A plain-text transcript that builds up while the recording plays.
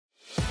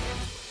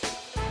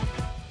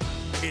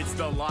It's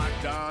the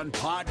Locked On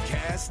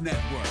Podcast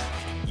Network,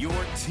 your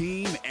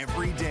team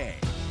every day.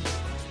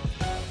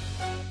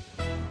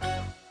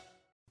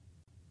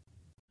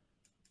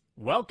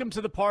 Welcome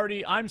to the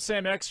party. I'm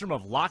Sam Ekstrom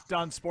of Locked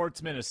On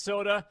Sports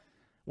Minnesota.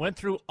 Went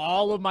through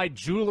all of my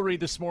jewelry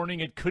this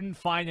morning and couldn't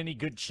find any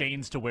good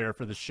chains to wear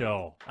for the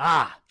show.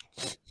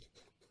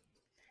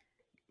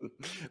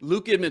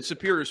 Luke Inman,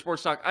 Superior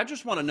Sports Talk. I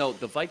just want to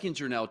note the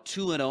Vikings are now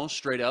 2-0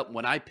 straight up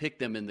when I picked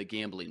them in the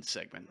gambling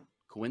segment.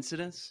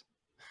 Coincidence?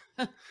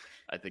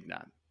 I think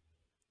not.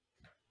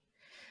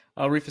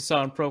 Arif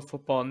Hassan, Pro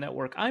Football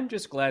Network. I'm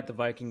just glad the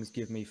Vikings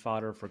give me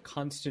fodder for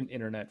constant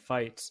internet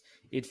fights.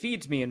 It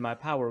feeds me and my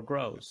power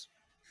grows.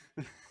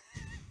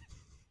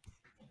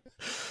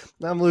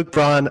 I'm Luke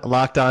Braun,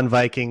 Locked On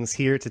Vikings,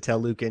 here to tell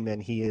Luke Inman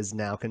he is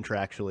now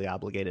contractually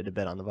obligated to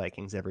bet on the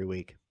Vikings every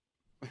week.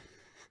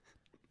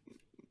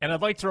 And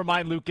I'd like to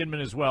remind Luke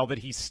Inman as well that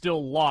he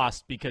still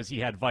lost because he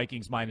had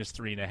Vikings minus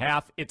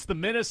 3.5. It's the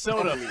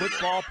Minnesota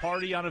football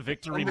party on a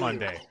victory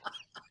Monday.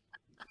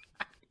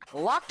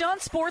 Locked On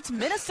Sports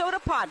Minnesota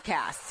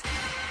Podcasts.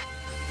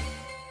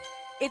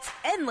 It's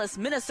endless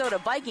Minnesota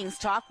Vikings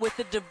talk with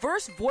the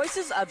diverse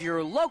voices of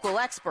your local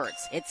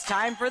experts. It's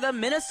time for the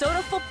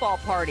Minnesota football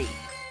party.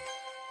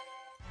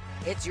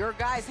 It's your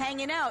guys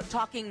hanging out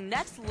talking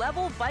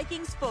next-level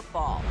Vikings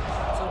football.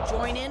 So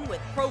join in with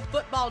Pro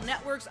Football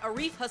Network's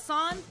Arif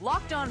Hassan,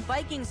 Locked On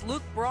Vikings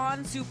Luke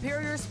Braun,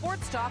 Superior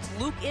Sports Talk's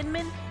Luke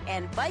Inman,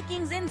 and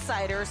Vikings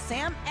insider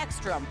Sam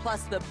Ekstrom,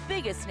 plus the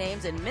biggest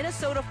names in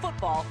Minnesota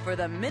football for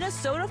the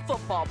Minnesota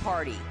football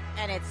party.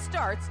 And it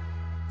starts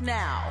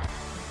now.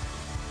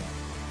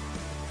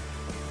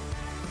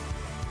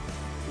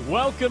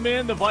 Welcome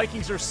in. The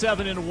Vikings are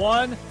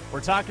 7-1.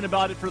 We're talking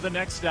about it for the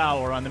next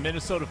hour on the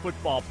Minnesota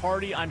Football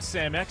Party. I'm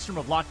Sam Ekstrom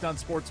of Locked On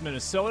Sports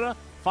Minnesota.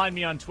 Find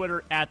me on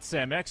Twitter at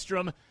Sam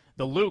Ekstrom.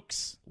 The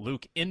Lukes,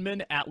 Luke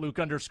Inman at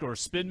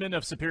Luke_Spinman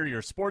of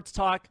Superior Sports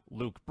Talk,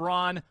 Luke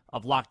Braun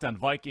of Locked On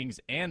Vikings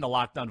and the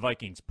Locked On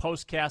Vikings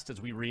postcast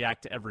as we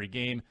react to every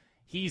game.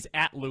 He's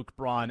at Luke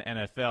Braun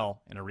NFL,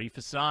 and Arif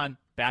Hassan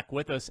back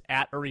with us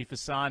at Arif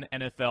Hassan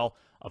NFL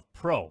of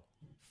Pro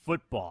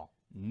Football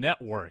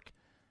Network.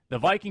 The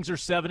Vikings are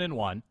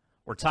 7-1.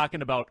 We're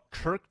talking about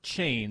Kirk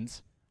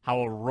Chains, how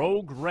a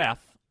rogue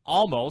ref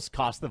almost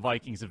cost the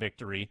Vikings a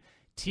victory,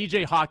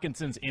 TJ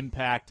Hawkinson's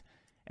impact,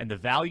 and the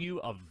value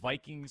of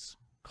Vikings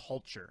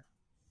culture.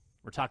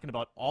 We're talking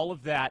about all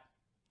of that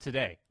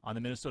today on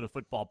the Minnesota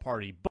Football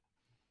Party.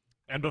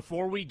 And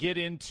before we get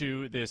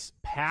into this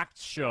packed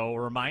show, a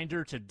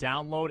reminder to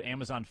download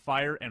Amazon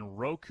Fire and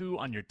Roku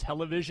on your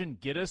television.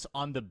 Get us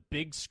on the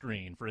big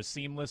screen for a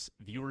seamless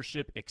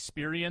viewership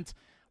experience.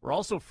 We're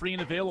also free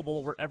and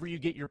available wherever you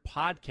get your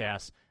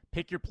podcasts.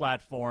 Pick your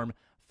platform.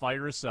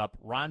 Fire us up.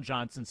 Ron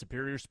Johnson,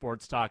 Superior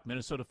Sports Talk,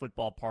 Minnesota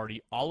Football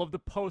Party, all of the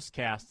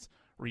postcasts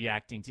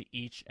reacting to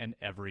each and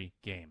every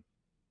game.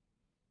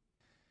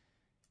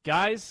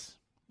 Guys,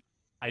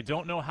 I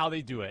don't know how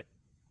they do it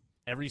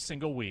every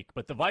single week,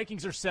 but the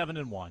Vikings are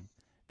 7-1.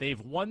 They've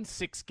won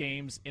 6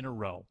 games in a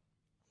row.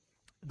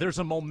 There's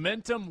a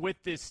momentum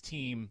with this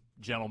team,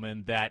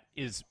 gentlemen, that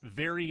is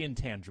very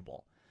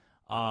intangible.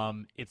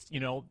 It's,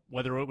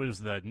 whether it was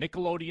the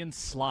Nickelodeon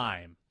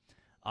slime,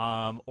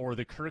 or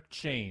the Kirk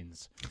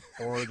chains,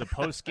 or the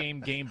post-game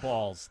game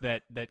balls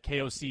that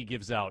KOC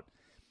gives out.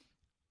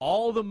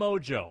 All the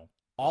mojo,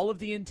 all of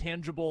the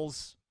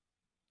intangibles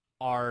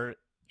are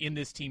in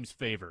this team's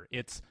favor.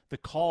 It's the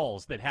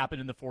calls that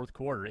happen in the fourth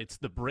quarter. It's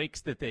the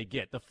breaks that they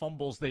get, the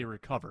fumbles they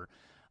recover,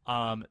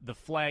 the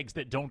flags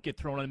that don't get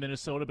thrown on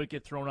Minnesota but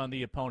get thrown on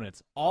the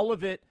opponents. All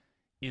of it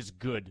is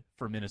good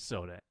for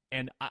Minnesota.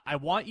 And I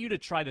want you to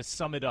try to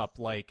sum it up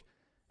and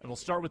we'll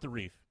start with the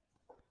Reef.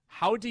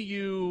 How do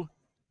you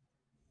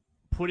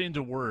put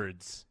into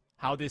words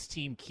how this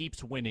team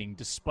keeps winning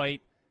despite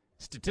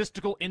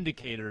statistical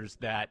indicators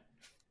that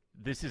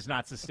this is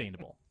not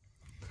sustainable?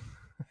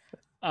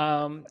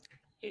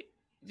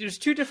 There's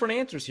 2 different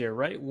answers here,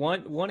 right?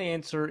 One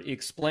answer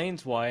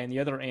explains why, and the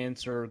other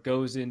answer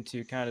goes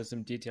into kind of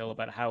some detail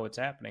about how it's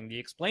happening. The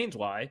explains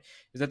why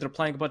is that they're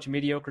playing a bunch of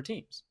mediocre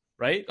teams,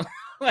 right?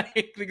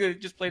 They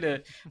just played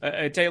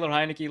a Taylor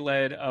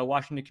Heineke-led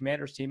Washington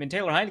Commanders team. And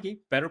Taylor Heineke,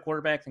 better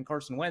quarterback than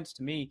Carson Wentz.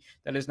 To me,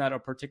 that is not a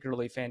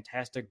particularly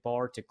fantastic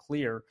bar to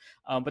clear.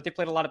 But they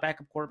played a lot of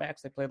backup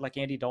quarterbacks. They played like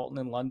Andy Dalton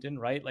in London,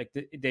 right? Like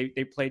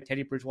they played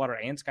Teddy Bridgewater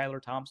and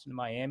Skylar Thompson in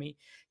Miami.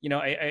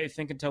 I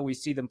think until we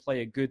see them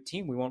play a good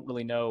team, we won't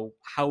really know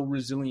how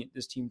resilient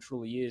this team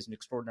truly is in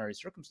extraordinary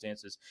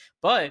circumstances.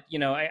 But,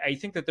 I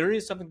think that there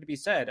is something to be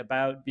said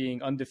about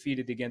being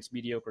undefeated against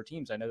mediocre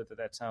teams. I know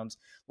that sounds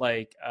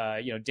like,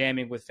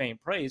 damning with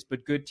faint praise,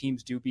 but good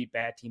teams do beat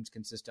bad teams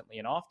consistently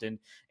and often,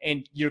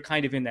 and you're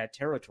kind of in that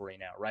territory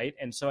now, right?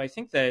 And so I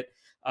think that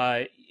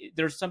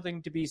there's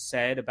something to be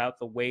said about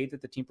the way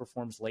that the team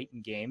performs late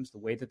in games, the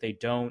way that they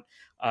don't,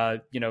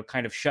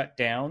 kind of shut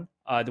down,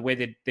 the way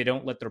that they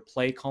don't let their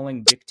play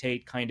calling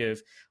dictate kind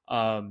of,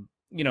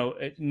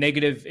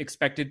 negative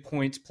expected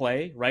points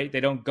play, right? They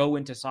don't go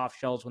into soft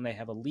shells when they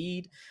have a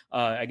lead.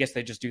 I guess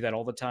they just do that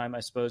all the time, I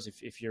suppose,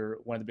 if you're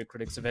one of the big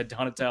critics of Ed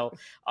Donatel.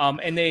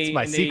 It's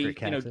my secret,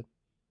 Captain.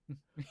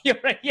 Yeah,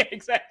 right. Yeah,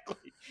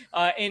 exactly.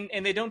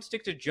 And they don't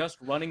stick to just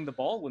running the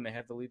ball when they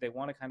have the lead. They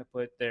want to kind of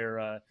put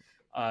their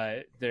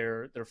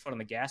foot on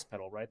the gas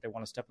pedal, right? They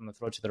want to step on the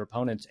throats of their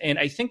opponents. And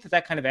I think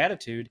that kind of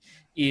attitude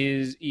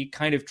it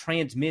kind of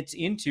transmits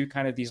into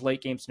kind of these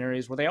late game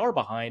scenarios where they are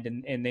behind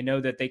and they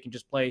know that they can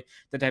just play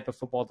the type of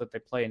football that they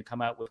play and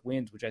come out with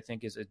wins, which I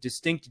think is a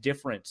distinct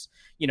difference,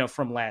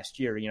 from last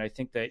year. I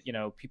think that,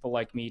 people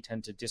like me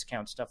tend to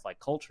discount stuff like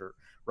culture,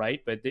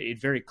 right? But it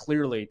very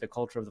clearly, the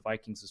culture of the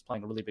Vikings is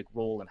playing a really big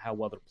role in how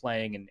well they're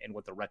playing and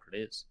what the record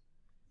is.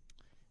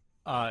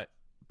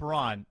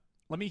 Braun,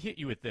 let me hit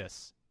you with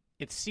this.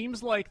 It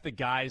seems like the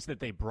guys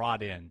that they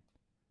brought in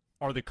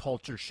are the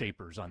culture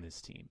shapers on this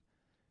team.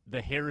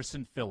 The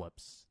Harrison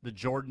Phillips, the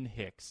Jordan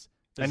Hicks,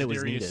 the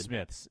Zadarius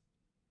Smiths,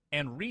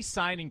 and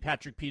re-signing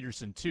Patrick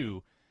Peterson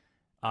too,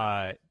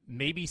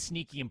 may be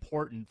sneaky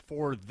important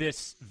for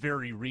this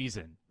very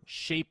reason,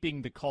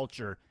 shaping the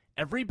culture.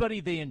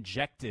 Everybody they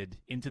injected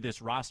into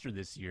this roster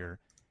this year,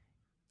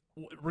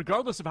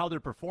 regardless of how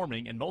they're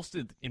performing, and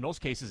in most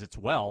cases it's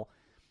well,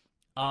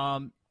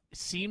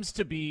 seems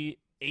to be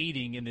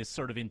aiding in this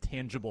sort of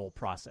intangible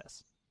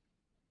process.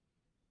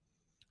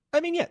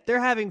 I mean, yeah, they're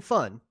having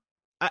fun.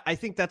 I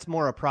think that's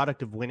more a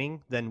product of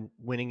winning than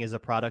winning is a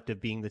product of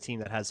being the team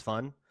that has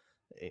fun.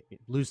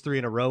 Lose 3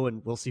 in a row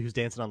and we'll see who's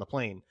dancing on the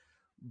plane.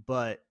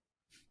 But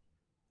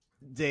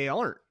they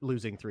aren't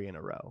losing 3 in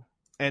a row.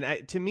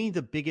 And to me,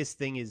 the biggest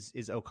thing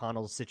is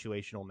O'Connell's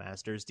situational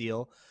masters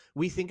deal.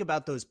 We think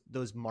about those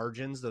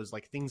margins, those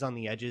like things on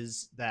the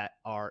edges that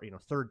are,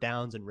 third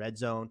downs and red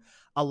zone.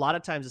 A lot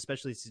of times,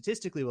 especially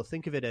statistically, we'll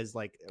think of it as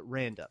like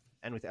random.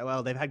 And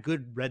they've had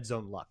good red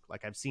zone luck.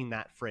 Like I've seen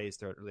that phrase,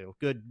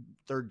 good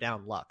third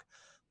down luck.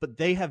 But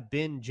they have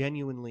been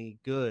genuinely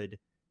good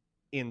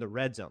in the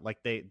red zone.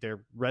 Like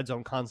their red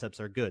zone concepts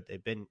are good.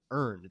 They've been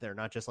earned. They're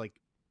not just like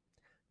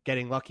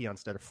getting lucky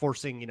instead of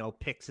forcing,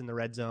 picks in the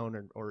red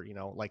zone or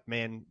like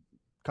man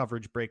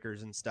coverage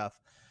breakers and stuff.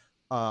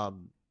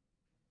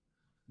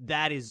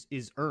 That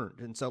is earned.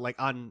 And so like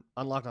on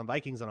Locked On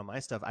Vikings and on my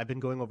stuff, I've been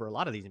going over a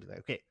lot of these and be like,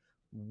 okay,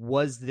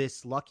 was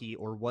this lucky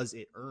or was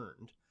it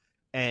earned?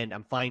 And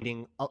I'm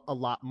finding a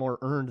lot more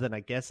earned than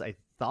I guess I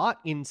thought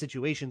in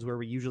situations where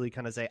we usually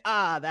kind of say,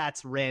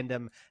 that's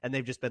random and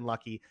they've just been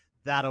lucky.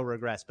 That'll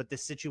regress. But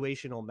this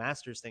situational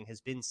masters thing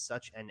has been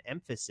such an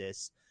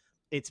emphasis.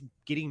 It's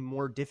getting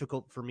more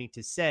difficult for me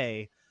to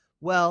say,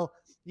 well,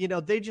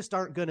 they just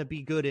aren't going to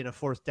be good in a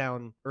fourth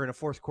down or in a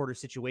fourth quarter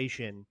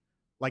situation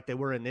like they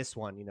were in this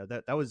one.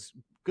 That was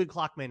good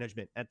clock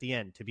management at the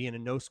end to be in a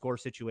no score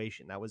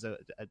situation. That was a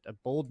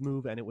bold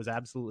move and it was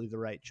absolutely the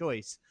right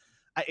choice.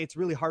 It's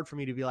really hard for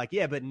me to be like,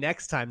 yeah, but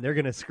next time they're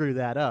going to screw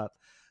that up.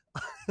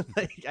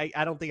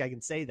 I don't think I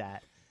can say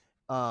that.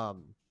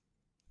 And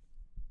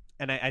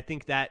I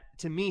think that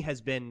to me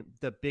has been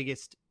the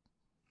biggest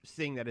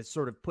thing that has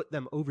sort of put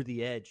them over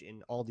the edge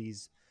in all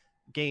these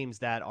games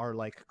that are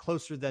like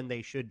closer than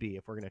they should be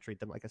if we're going to treat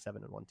them like a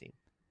 7-1 team.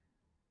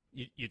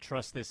 You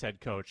trust this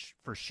head coach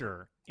for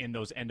sure in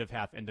those end of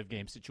half, end of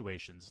game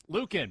situations.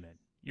 Luke Inman,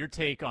 your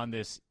take on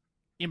this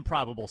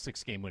improbable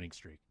 6-game winning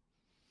streak.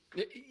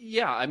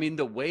 Yeah, I mean,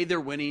 the way they're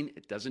winning,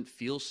 it doesn't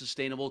feel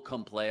sustainable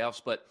come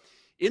playoffs, but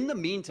in the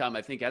meantime,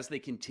 I think as they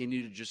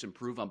continue to just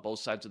improve on both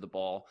sides of the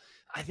ball,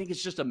 I think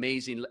it's just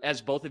amazing,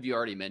 as both of you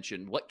already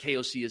mentioned, what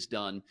KOC has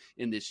done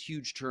in this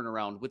huge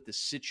turnaround with the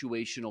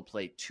situational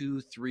play,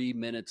 2-3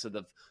 minutes of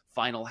the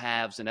final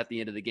halves and at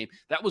the end of the game.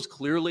 That was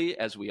clearly,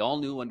 as we all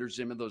knew under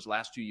Zimmer those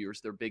last 2 years,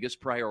 their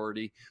biggest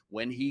priority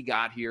when he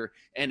got here,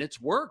 and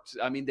it's worked.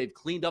 I mean, they've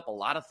cleaned up a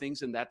lot of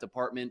things in that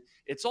department.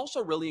 It's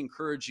also really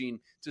encouraging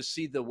to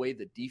see the way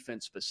the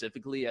defense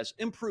specifically has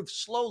improved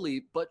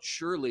slowly but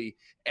surely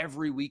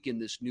every week in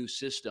this new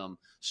system,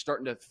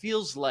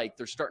 feels like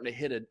they're starting to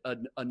hit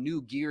a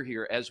new gear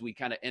here as we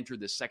kind of enter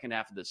the second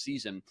half of the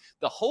season.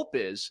 The hope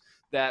is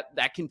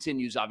that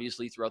continues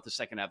obviously throughout the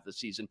second half of the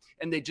season,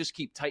 and they just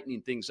keep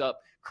tightening things up.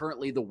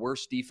 Currently the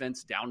worst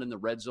defense down in the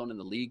red zone in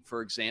the league,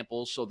 for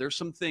example. So there's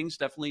some things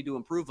definitely to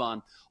improve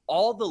on.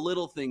 All the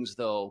little things,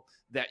 though,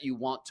 that you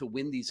want to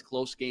win these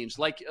close games.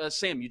 Like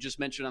Sam, you just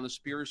mentioned on the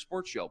Superior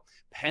Sports Show,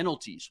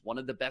 penalties, one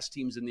of the best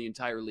teams in the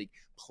entire league.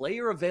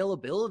 Player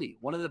availability,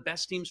 one of the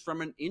best teams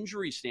from an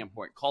injury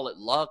standpoint. Call it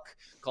luck,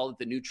 call it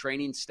the new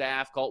training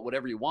staff, call it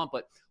whatever you want,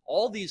 but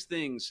all these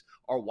things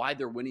are why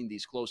they're winning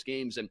these close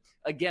games. And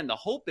again, the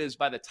hope is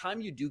by the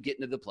time you do get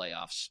into the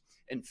playoffs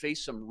and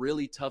face some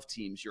really tough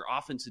teams, your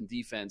offense and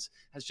defense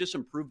has just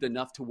improved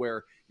enough to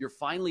where you're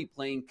finally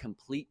playing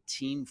complete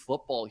team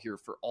football here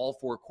for all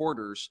 4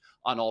 quarters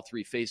on all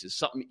 3 phases.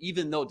 Something,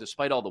 even though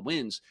despite all the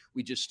wins,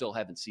 we just still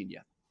haven't seen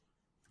yet.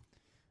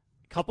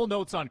 Couple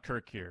notes on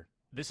Kirk here.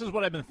 This is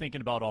what I've been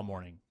thinking about all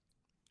morning.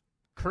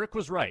 Kirk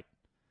was right.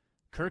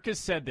 Kirk has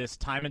said this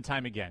time and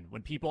time again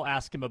when people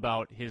ask him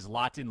about his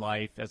lot in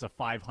life as a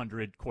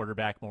 500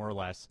 quarterback, more or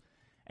less.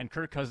 And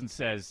Kirk Cousins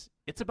says,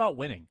 it's about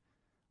winning.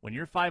 When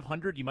you're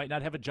 500, you might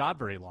not have a job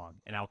very long.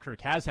 And now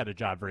Kirk has had a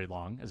job very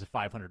long as a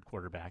 500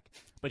 quarterback.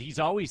 But he's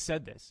always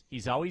said this.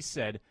 He's always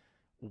said,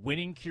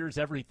 winning cures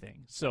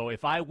everything. So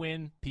if I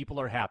win,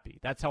 people are happy.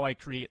 That's how I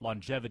create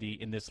longevity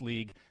in this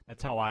league.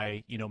 That's how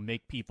I,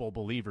 make people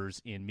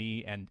believers in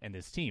me and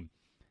this team.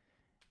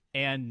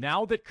 And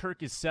now that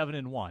Kirk is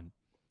 7-1,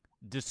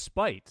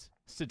 despite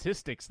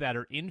statistics that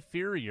are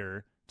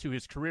inferior to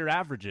his career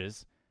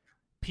averages,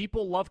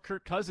 people love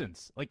Kirk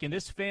Cousins. Like in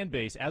this fan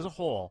base as a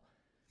whole,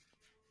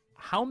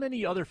 how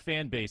many other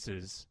fan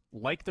bases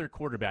like their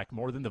quarterback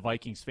more than the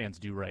Vikings fans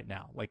do right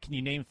now? Like, can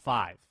you name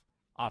 5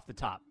 off the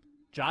top?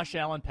 Josh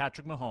Allen,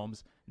 Patrick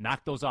Mahomes,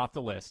 knock those off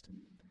the list.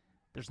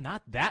 There's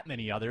not that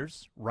many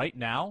others right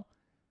now.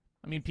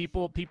 I mean,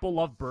 people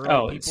love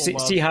Burrow. Oh,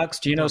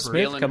 Seahawks, Geno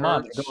Smith, come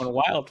on, they're going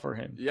wild for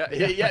him. Yeah,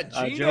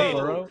 Geno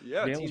Burrow,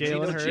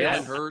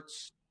 Jalen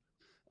Hurts.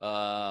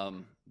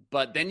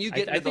 But then you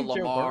get into the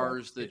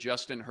Lamars, the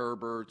Justin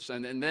Herberts,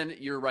 and then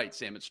you're right,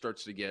 Sam. It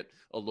starts to get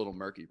a little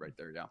murky right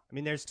there. Yeah. I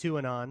mean, there's 2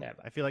 and on.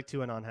 I feel like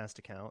 2 and on has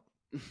to count.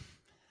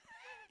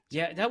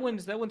 Yeah, that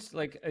one's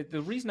like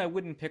the reason I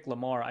wouldn't pick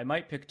Lamar. I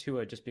might pick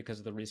Tua just because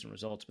of the recent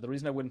results, but the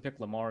reason I wouldn't pick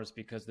Lamar is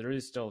because there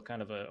is still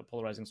kind of a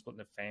polarizing split in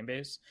the fan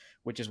base,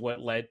 which is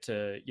what led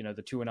to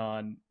the 2 and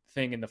on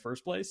thing in the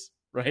first place,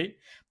 right?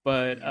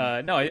 But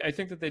no, I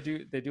think that they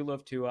do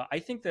love Tua. I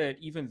think that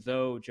even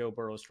though Joe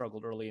Burrow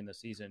struggled early in the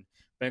season,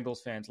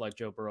 Bengals fans like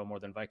Joe Burrow more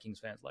than Vikings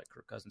fans like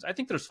Kirk Cousins. I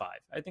think there's 5.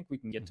 I think we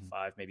can get to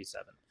 5, maybe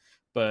 7.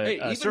 But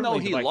hey, even though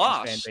he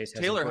lost,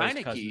 Taylor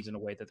Heineke in a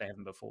way that they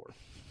haven't before.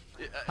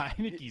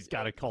 Heineke's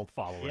got a cult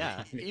following.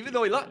 Yeah, even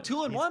though he lost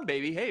 2-1,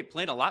 baby. Hey,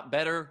 playing a lot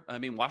better. I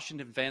mean,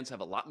 Washington fans have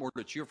a lot more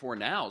to cheer for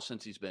now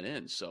since he's been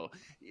in. So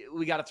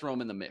we got to throw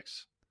him in the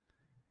mix.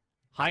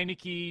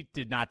 Heineke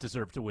did not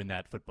deserve to win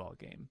that football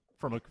game.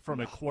 From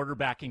a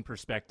quarterbacking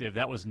perspective,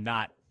 that was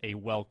not a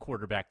well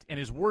quarterbacked. And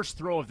his worst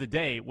throw of the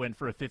day went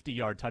for a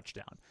 50-yard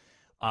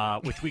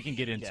touchdown, which we can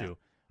get into. Yeah.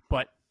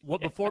 But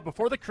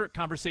before the Kirk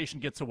conversation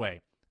gets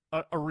away,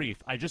 Arif,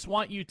 I just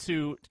want you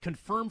to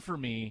confirm for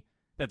me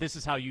that this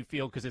is how you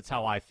feel, because it's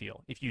how I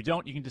feel. If you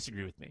don't, you can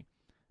disagree with me.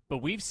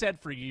 But we've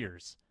said for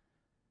years,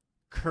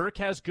 Kirk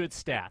has good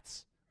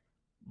stats,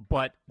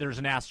 but there's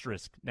an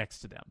asterisk next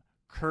to them.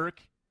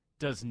 Kirk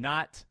does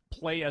not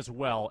play as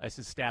well as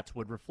his stats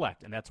would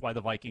reflect, and that's why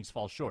the Vikings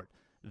fall short.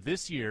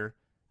 This year,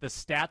 the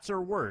stats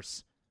are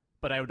worse,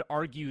 but I would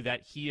argue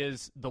that he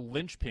is the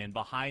linchpin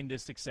behind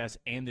this success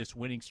and this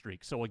winning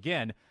streak. So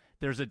again,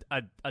 there's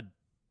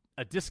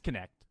a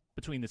disconnect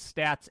between the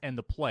stats and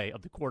the play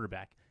of the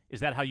quarterback. Is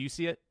that how you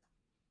see it?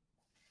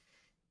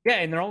 Yeah,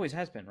 and there always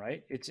has been,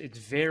 right? It's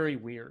very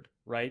weird,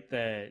 right?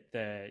 That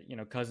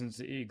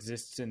Cousins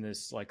exists in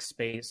this like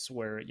space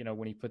where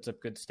when he puts up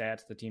good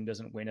stats, the team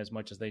doesn't win as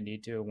much as they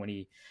need to.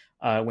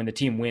 When the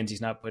team wins, he's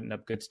not putting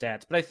up good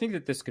stats. But I think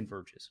that this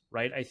converges,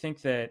 right? I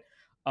think that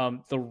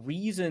the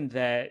reason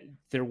that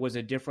there was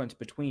a difference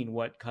between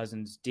what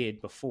Cousins did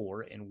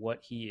before and what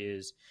he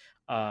is,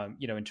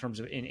 in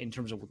terms of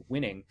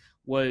winning,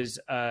 was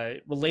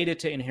related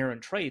to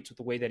inherent traits with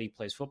the way that he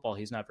plays football.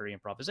 He's not very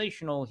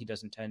improvisational. He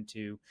doesn't tend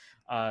to,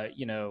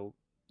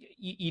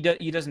 he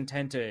doesn't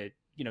tend to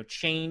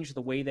change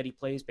the way that he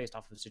plays based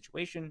off of the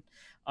situation.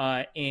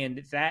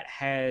 And that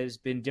has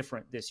been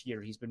different this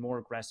year. He's been more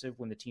aggressive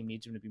when the team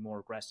needs him to be more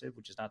aggressive,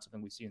 which is not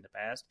something we've seen in the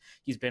past.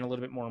 He's been a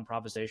little bit more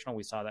improvisational.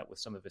 We saw that with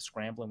some of his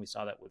scrambling. We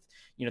saw that with,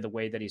 the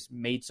way that he's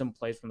made some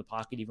plays from the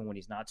pocket, even when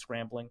he's not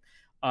scrambling.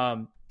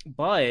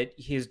 But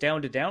his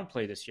down-to-down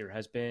play this year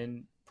has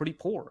been pretty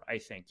poor, I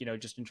think,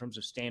 just in terms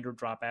of standard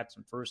dropbacks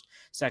and first,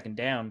 second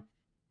down.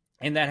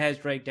 And that has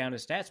dragged down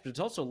his stats, but it's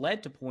also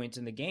led to points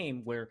in the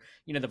game where,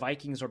 the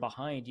Vikings are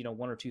behind,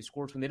 1 or 2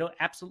 scores when they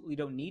absolutely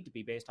don't need to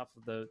be based off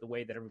of the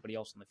way that everybody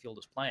else on the field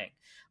is playing.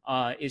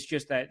 It's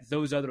just that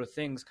those other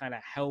things kind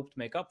of helped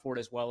make up for it,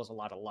 as well as a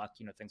lot of luck,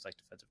 things like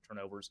defensive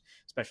turnovers,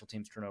 special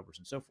teams turnovers,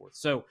 and so forth.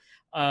 So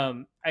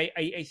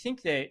I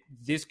think that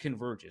this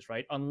converges,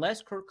 right?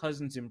 Unless Kirk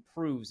Cousins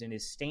improves in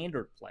his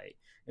standard play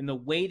in the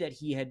way that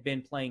he had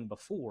been playing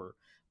before,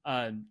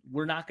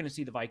 we're not going to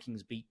see the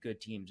Vikings beat good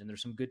teams. And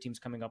there's some good teams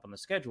coming up on the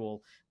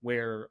schedule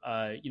where,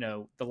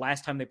 the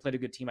last time they played a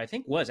good team, I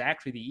think, was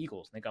actually the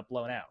Eagles, and they got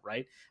blown out,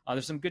 right?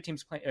 There's some good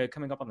teams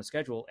coming up on the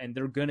schedule, and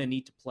they're going to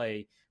need to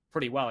play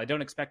pretty well. I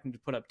don't expect him to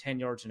put up 10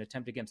 yards in an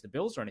attempt against the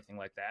Bills or anything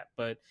like that,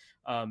 but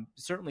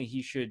certainly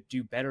he should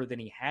do better than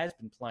he has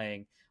been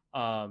playing,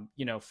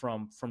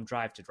 from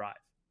drive to drive.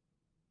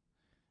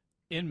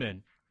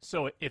 Inman,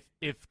 so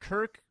if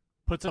Kirk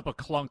puts up a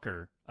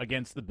clunker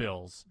against the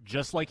Bills,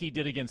 just like he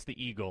did against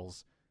the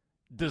Eagles,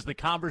 does the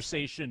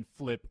conversation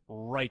flip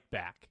right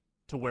back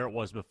to where it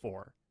was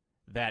before?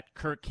 That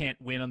Kirk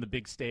can't win on the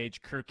big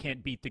stage, Kirk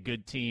can't beat the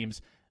good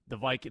teams,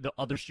 the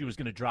other shoe is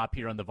going to drop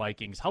here on the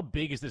Vikings. How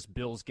big is this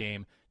Bills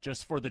game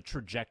just for the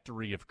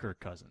trajectory of Kirk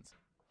Cousins?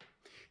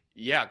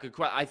 Yeah, good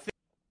question. I think.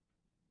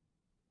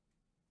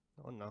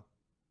 Oh, no.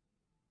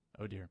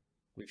 Oh, dear.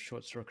 We've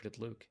short-circuited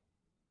Luke.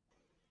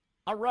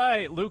 All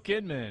right, Luke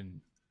Inman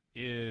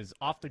is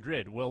off the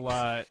grid. We'll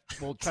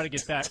try to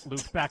get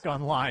Luke back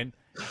online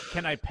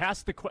Can I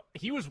pass the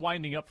he was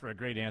winding up for a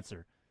great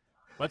answer.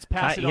 Let's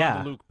pass it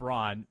on to Luke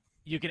Braun.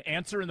 You can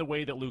answer in the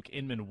way that Luke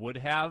Inman would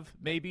have,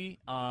 maybe,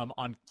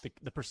 on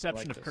the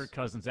perception of Kirk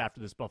Cousins after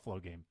this Buffalo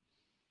game.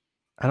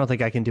 I don't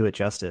think I can do it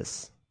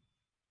justice.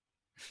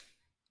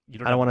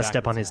 I don't want to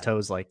step on his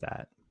toes like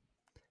that.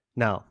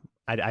 No,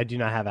 I do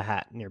not have a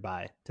hat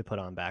nearby to put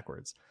on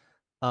backwards.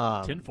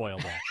 Tinfoil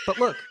though. But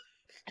look,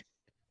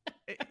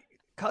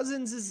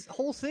 Cousins'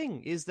 whole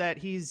thing is that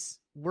he's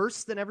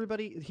worse than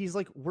everybody. He's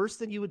like worse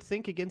than you would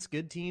think against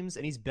good teams,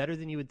 and he's better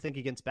than you would think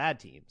against bad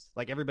teams.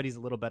 Like everybody's a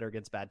little better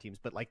against bad teams,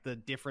 but like the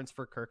difference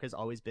for Kirk has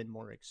always been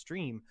more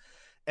extreme.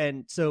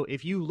 And so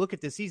if you look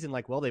at this season,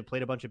 like, well, they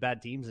played a bunch of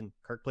bad teams and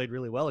Kirk played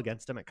really well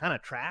against them, it kind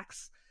of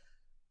tracks.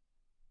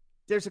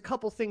 There's a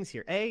couple things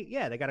here.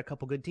 Yeah, they got a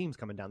couple good teams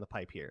coming down the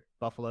pipe here.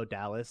 Buffalo,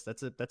 Dallas.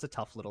 That's a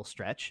tough little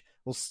stretch.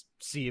 We'll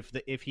see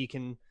if he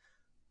can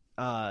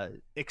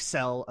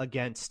excel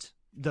against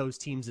those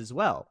teams as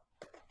well.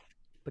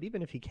 But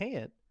even if he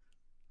can't,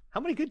 how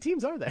many good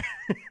teams are there?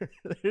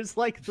 There's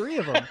like 3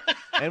 of them,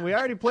 and we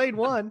already played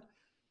one.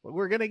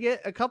 We're gonna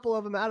get a couple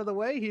of them out of the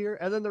way here,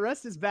 and then the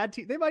rest is bad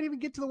team. They might even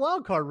get to the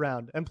wild card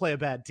round and play a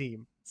bad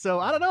team. So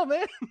I don't know,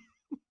 man.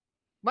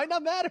 Might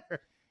not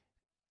matter.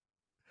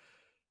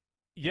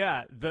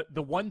 Yeah,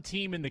 the one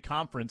team in the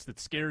conference that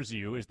scares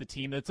you is the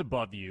team that's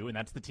above you, and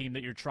that's the team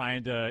that you're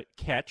trying to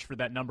catch for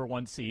that number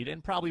 1 seed,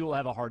 and probably will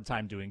have a hard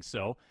time doing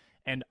so.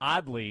 And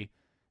oddly,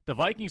 the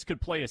Vikings could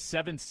play a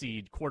 7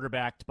 seed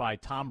quarterbacked by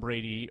Tom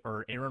Brady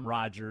or Aaron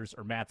Rodgers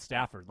or Matt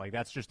Stafford. Like,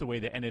 that's just the way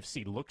the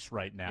NFC looks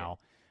right now.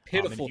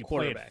 Pitiful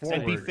quarterbacks.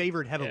 And be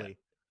favored heavily.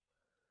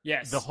 Yeah.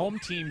 Yes. The home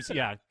teams,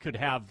 could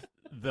have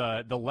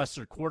the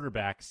lesser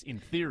quarterbacks in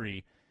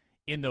theory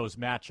in those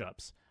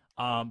matchups.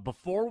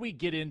 Before we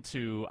get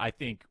into, I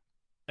think,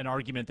 an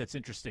argument that's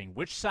interesting,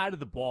 which side of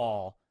the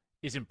ball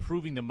is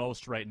improving the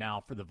most right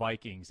now for the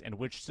Vikings and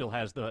which still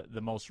has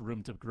the most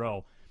room to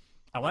grow?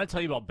 I want to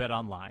tell you about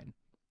BetOnline.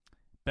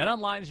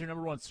 BetOnline is your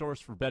number 1 source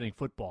for betting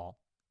football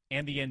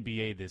and the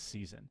NBA this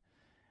season.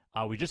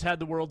 We just had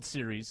the World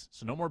Series,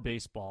 so no more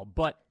baseball,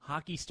 but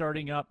hockey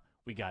starting up.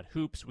 We got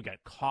hoops. We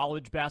got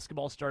college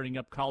basketball starting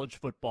up, college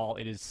football.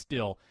 It is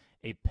still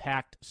a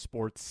packed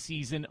sports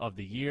season of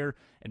the year,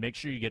 and make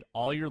sure you get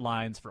all your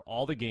lines for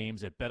all the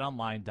games at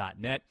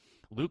betonline.net.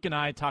 Luke and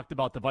I talked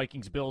about the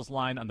Vikings-Bills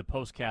line on the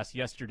postcast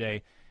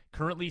yesterday,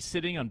 currently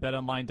sitting on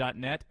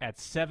betonline.net at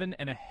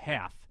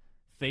 7.5,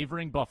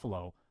 favoring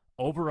Buffalo,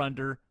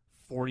 over-under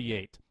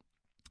 48.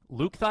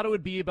 Luke thought it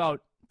would be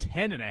about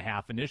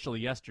 10.5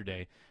 initially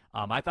yesterday.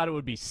 I thought it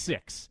would be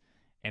 6,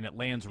 and it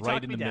lands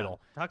right in the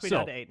middle. Talk me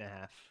down to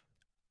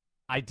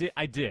 8.5.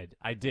 I did,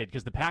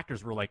 because the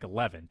Packers were like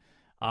 11.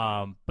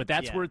 But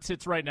that's where it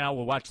sits right now.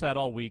 We'll watch that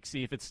all week,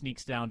 see if it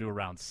sneaks down to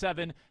around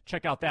 7.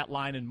 Check out that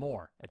line and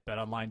more at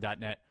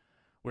betonline.net,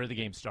 where the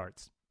game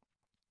starts.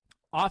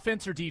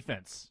 Offense or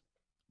defense?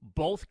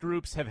 Both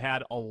groups have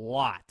had a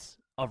lot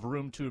of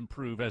room to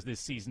improve as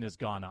this season has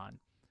gone on.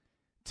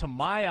 To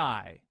my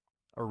eye,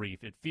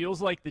 Arif, it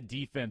feels like the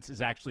defense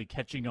is actually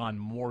catching on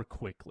more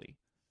quickly.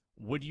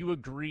 Would you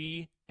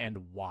agree,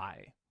 and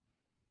why?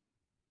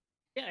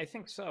 Yeah, I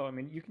think so. I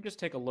mean, you can just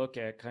take a look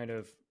at kind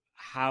of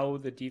how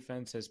the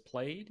defense has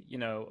played,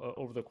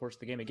 over the course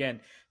of the game.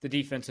 Again, the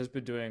defense has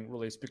been doing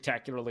really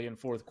spectacularly in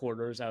fourth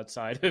quarters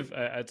outside of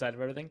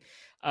everything.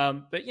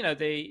 But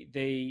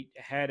they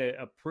had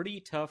a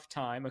pretty tough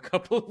time a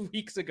couple of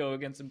weeks ago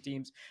against some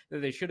teams that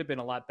they should have been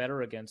a lot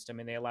better against. I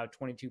mean, they allowed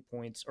 22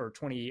 points to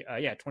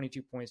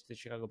the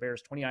Chicago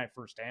Bears, 29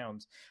 first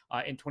downs,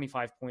 and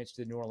 25 points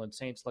to the New Orleans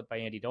Saints, led by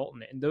Andy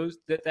Dalton. And those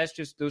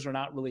are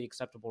not really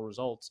acceptable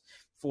results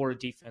for a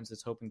defense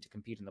that's hoping to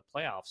compete in the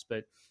playoffs.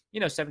 But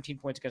 17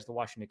 points against the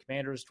Washington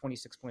Commanders,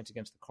 26 points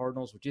against the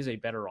Cardinals, which is a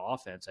better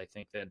offense, I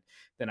think, than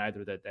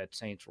either that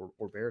Saints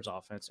or Bears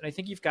offense. And I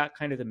think you've got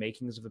kind of the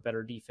makings of a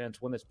better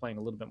defense, one that's playing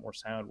a little bit more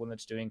sound, one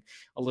that's doing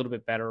a little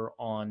bit better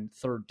on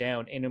third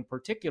down. And in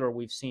particular,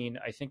 we've seen,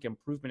 I think,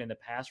 improvement in the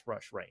pass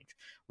rush range,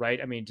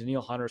 right? I mean,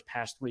 Danielle Hunter's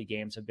past 3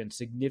 games have been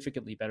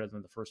significantly better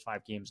than the first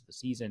 5 games of the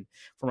season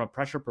from a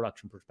pressure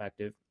production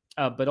perspective.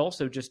 But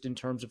also just in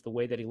terms of the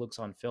way that he looks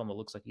on film, it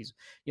looks like he's,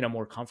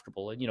 more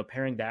comfortable. And,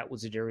 pairing that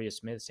with Zadarius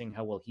Smith, seeing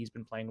how well he's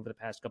been playing over the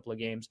past couple of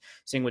games,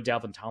 seeing what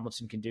Dalvin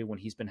Tomlinson can do when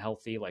he's been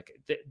healthy, like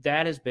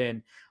that has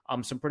been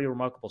some pretty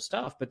remarkable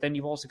stuff. But then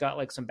you've also got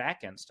like some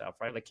back end stuff,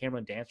 right? Like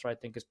Cameron Dancer, I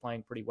think, is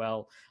playing pretty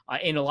well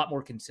and a lot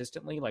more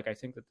consistently. Like I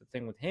think that the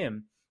thing with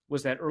him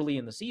was that early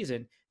in the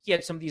season, he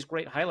had some of these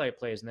great highlight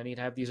plays, and then he'd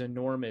have these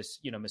enormous,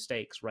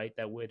 mistakes, right?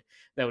 That would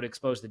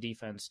expose the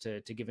defense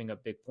to giving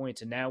up big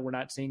points. And now we're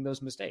not seeing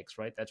those mistakes,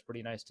 right? That's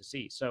pretty nice to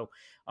see. So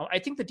I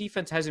think the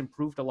defense has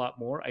improved a lot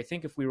more. I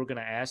think if we were going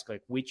to ask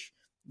like which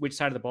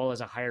side of the ball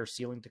has a higher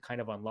ceiling to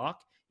kind of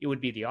unlock, it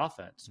would be the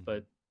offense. Mm-hmm.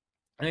 But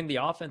I think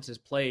the offense has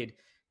played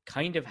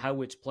kind of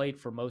how it's played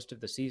for most of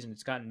the season.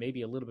 It's gotten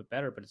maybe a little bit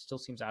better, but it still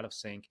seems out of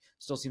sync,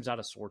 still seems out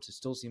of sorts. It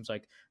still seems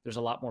like there's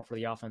a lot more for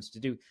the offense to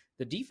do.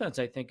 The defense,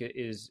 I think,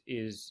 is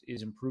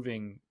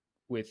improving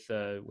with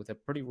a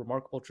pretty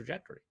remarkable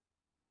trajectory.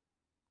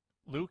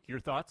 Luke, your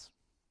thoughts?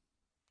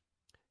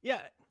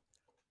 Yeah,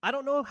 I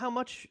don't know how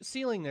much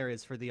ceiling there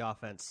is for the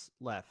offense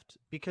left,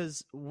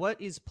 because what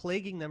is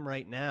plaguing them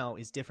right now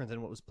is different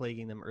than what was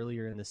plaguing them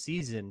earlier in the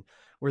season,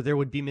 where there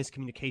would be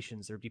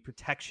miscommunications, there would be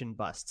protection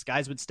busts,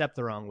 guys would step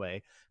the wrong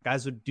way,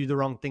 guys would do the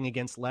wrong thing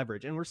against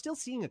leverage. And we're still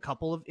seeing a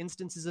couple of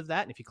instances of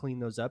that. And if you clean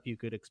those up, you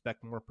could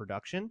expect more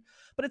production,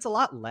 but it's a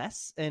lot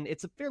less. And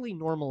it's a fairly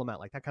normal amount.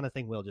 Like that kind of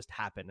thing will just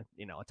happen,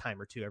 a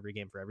time or two every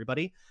game for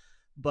everybody.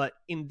 But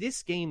in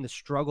this game, the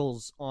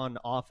struggles on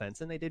offense,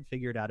 and they did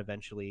figure it out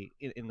eventually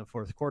in the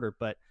fourth quarter,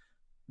 but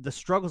the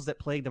struggles that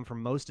plagued them for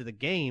most of the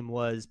game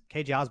was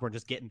KJ Osborne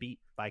just getting beat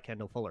by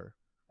Kendall Fuller,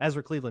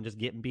 Ezra Cleveland just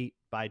getting beat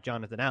by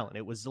Jonathan Allen.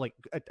 It was like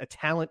a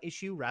talent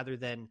issue rather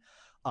than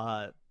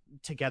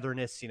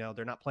togetherness.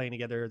 They're not playing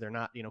together. They're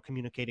not,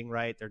 communicating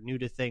right. They're new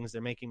to things.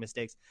 They're making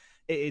mistakes.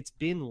 It's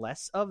been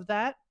less of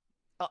that.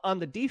 On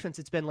the defense,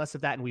 it's been less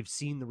of that, and we've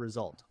seen the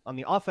result. On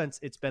the offense,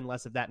 it's been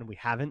less of that, and we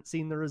haven't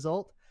seen the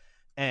result.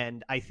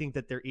 And I think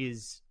that there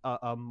is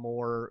a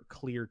more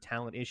clear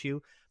talent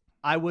issue.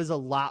 I was a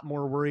lot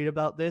more worried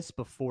about this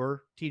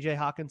before TJ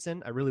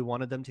Hawkinson. I really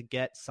wanted them to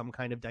get some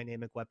kind of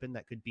dynamic weapon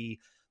that could be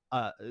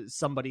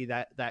somebody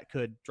that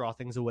could draw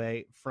things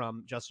away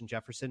from Justin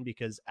Jefferson,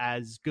 because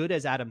as good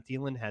as Adam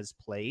Thielen has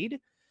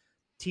played,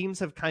 teams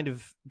have kind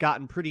of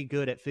gotten pretty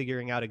good at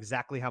figuring out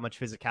exactly how much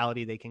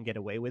physicality they can get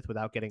away with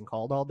without getting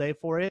called all day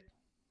for it.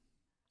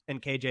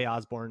 And KJ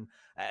Osborne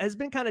has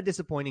been kind of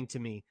disappointing to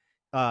me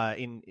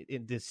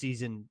in this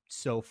season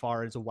so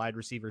far as a wide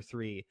receiver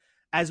 3,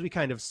 as we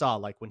kind of saw,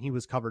 like when he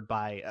was covered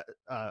by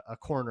a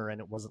corner and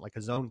it wasn't like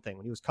a zone thing,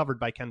 when he was covered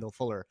by Kendall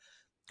Fuller,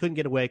 couldn't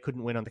get away,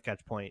 couldn't win on the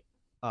catch point.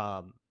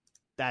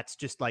 That's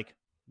just like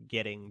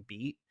getting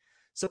beat.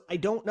 So I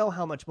don't know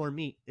how much more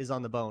meat is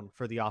on the bone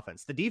for the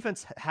offense. The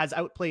defense has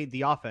outplayed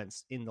the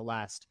offense in the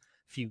last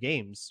few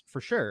games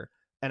for sure.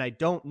 And I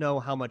don't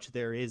know how much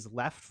there is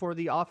left for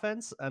the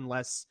offense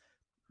unless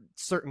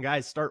certain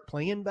guys start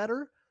playing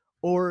better.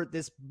 Or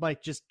this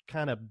might just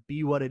kind of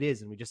be what it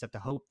is, and we just have to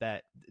hope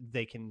that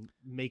they can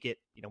make it,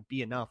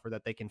 be enough, or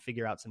that they can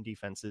figure out some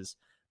defenses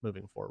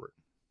moving forward.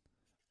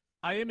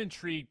 I am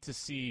intrigued to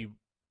see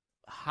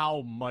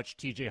how much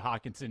TJ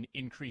Hawkinson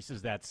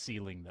increases that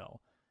ceiling, though,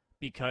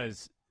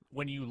 because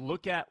when you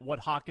look at what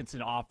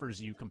Hawkinson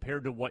offers you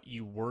compared to what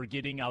you were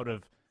getting out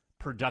of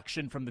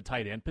production from the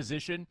tight end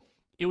position,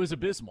 it was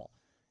abysmal.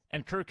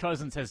 And Kirk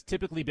Cousins has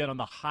typically been on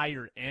the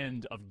higher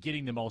end of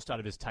getting the most out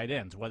of his tight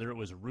ends, whether it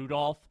was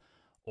Rudolph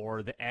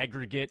or the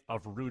aggregate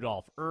of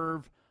Rudolph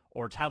Irv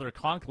or Tyler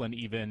Conklin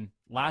even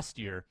last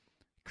year.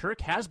 Kirk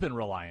has been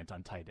reliant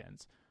on tight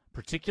ends,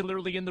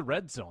 particularly in the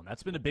red zone.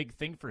 That's been a big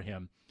thing for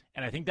him.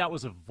 And I think that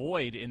was a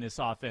void in this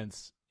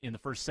offense in the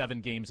first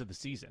 7 games of the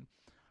season.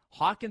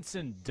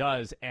 Hawkinson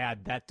does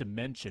add that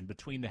dimension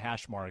between the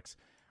hash marks.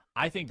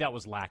 I think that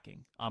was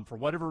lacking. For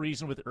whatever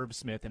reason with Irv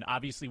Smith and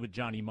obviously with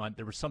Johnny Munt,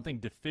 there was something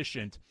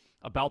deficient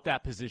about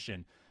that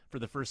position for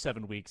the first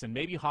 7 weeks, and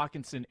maybe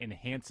Hawkinson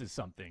enhances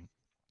something.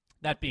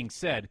 That being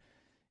said,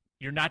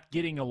 you're not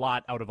getting a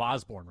lot out of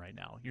Osborne right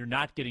now. You're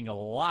not getting a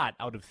lot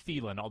out of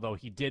Thielen, although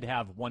he did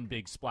have one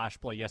big splash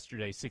play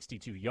yesterday,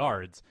 62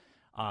 yards,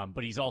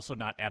 but he's also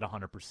not at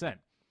 100%.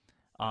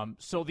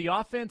 So the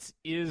offense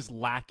is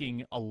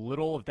lacking a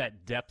little of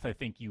that depth I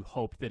think you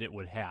hoped that it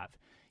would have.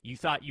 You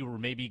thought you were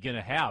maybe going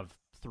to have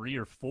 3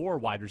 or 4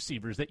 wide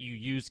receivers that you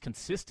used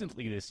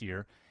consistently this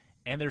year,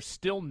 and they're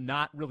still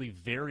not really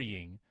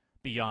varying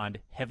beyond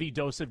heavy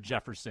dose of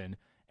Jefferson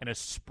and a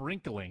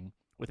sprinkling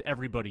with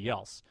everybody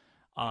else.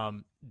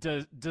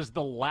 Does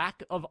the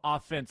lack of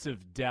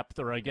offensive depth,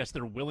 or I guess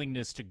their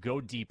willingness to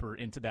go deeper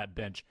into that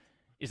bench,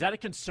 is that a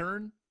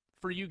concern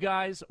for you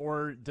guys,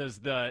 or does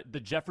the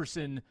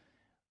Jefferson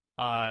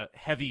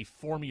heavy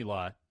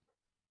formula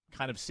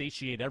kind of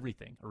satiate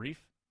everything? Arif?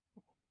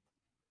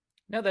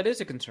 No, that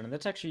is a concern.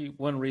 That's actually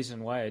one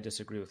reason why I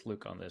disagree with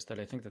Luke on this, that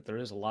I think that there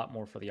is a lot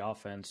more for the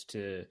offense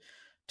to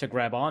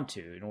grab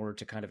onto in order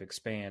to kind of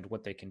expand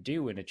what they can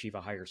do and achieve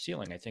a higher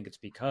ceiling. I think it's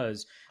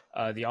because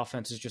the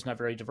offense is just not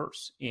very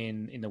diverse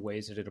in the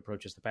ways that it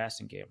approaches the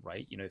passing game,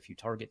 right? If you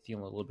target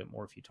Thielen a little bit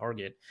more, if you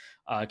target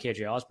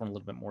KJ Osborne a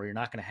little bit more, you're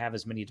not going to have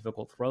as many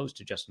difficult throws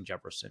to Justin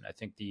Jefferson. I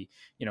think the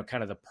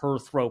kind of the per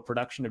throw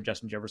production of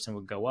Justin Jefferson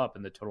would go up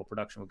and the total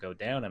production would go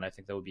down. And I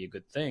think that would be a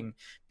good thing,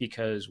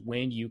 because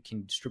when you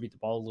can distribute the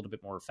ball a little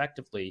bit more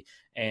effectively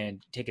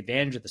and take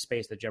advantage of the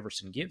space that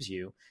Jefferson gives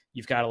you,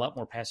 you've got a lot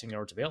more passing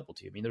yards available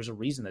to you. I mean, there's a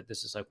reason that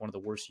this is like one of the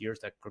worst years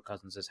that Kirk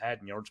Cousins has had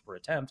in yards per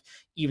attempt,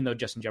 even though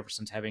Justin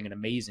Jefferson's having an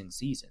amazing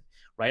season,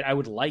 right? I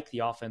would like the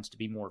offense to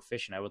be more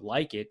efficient. I would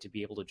like it to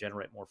be able to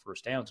generate more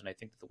first downs. And I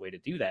think that the way to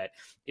do that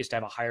is to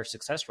have a higher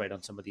success rate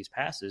on some of these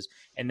passes.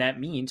 And that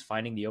means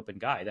finding the open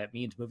guy. That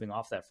means moving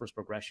off that first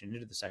progression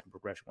into the second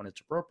progression when it's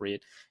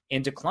appropriate,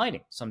 and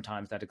declining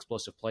sometimes that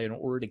explosive play in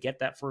order to get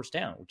that first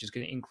down, which is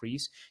going to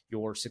increase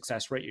your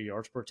success rate, your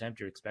yards per attempt,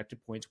 your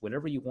expected points,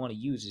 whatever you want to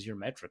use as your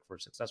metric for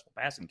a successful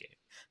passing game.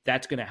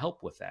 That's going to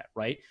help with that,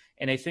 right?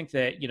 And I think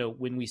that,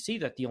 when we see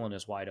that Thielen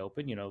is wide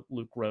open,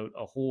 Luke wrote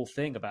a whole whole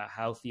thing about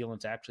how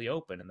Thielen's actually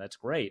open, and that's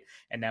great.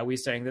 And now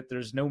he's saying that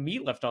there's no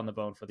meat left on the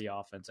bone for the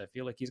offense. I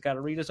feel like he's got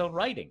to read his own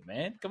writing,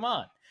 man. Come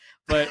on.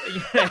 But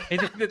I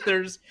think that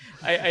there's,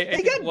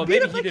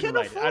 maybe he didn't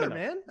write it. I don't know.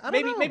 Man.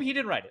 Maybe he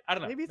didn't write it. I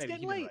don't know. Maybe it's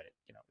getting late.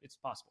 It's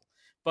possible.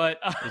 But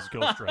his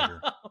ghostwriter.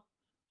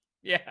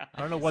 Yeah. I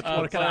don't know what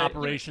kind of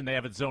operation they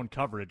have at zone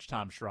coverage,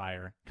 Tom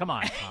Schreier. Come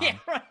on, Tom. Yeah,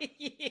 right.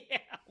 Yeah.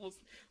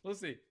 We'll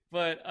see.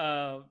 But,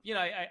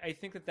 I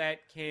think that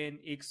can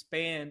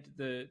expand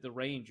the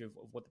range of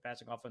what the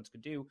passing offense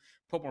could do,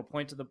 put more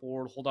points on the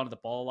board, hold on to the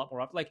ball a lot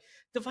more often. Like,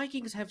 the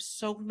Vikings have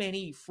so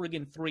many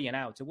friggin'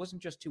 3-and-outs. It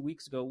wasn't just 2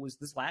 weeks ago. It was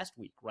this last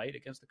week, right,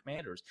 against the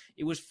Commanders.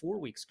 It was 4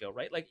 weeks ago,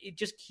 right? Like, it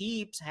just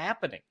keeps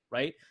happening,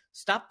 right?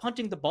 Stop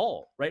punting the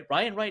ball, right?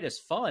 Ryan Wright is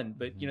fun,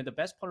 but, the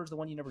best punter is the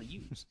one you never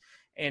use.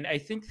 And I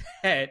think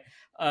that,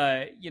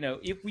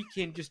 if we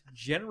can just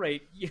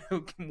generate,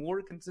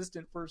 more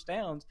consistent first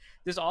downs,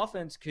 this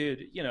offense could,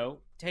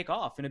 take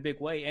off in a big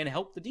way and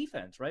help the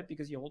defense, right?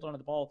 Because you hold on to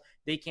the ball,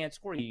 they can't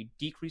score. You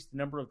decrease the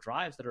number of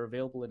drives that are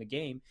available in a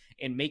game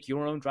and make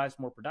your own drives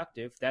more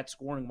productive. That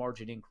scoring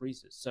margin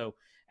increases. So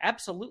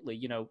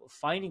absolutely,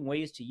 finding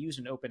ways to use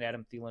an open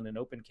Adam Thielen and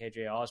open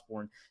KJ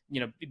Osborne,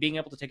 being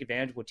able to take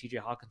advantage of what TJ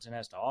Hawkinson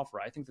has to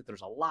offer. I think that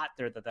there's a lot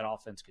there that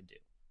offense could do.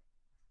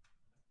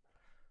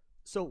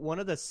 So one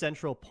of the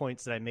central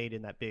points that I made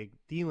in that big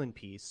Thielen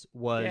piece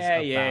was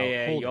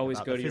You always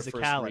about go to the your first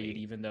physicality. read,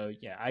 even though,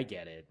 I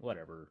get it.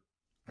 Whatever.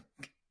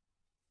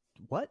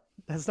 What?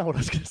 That's not what I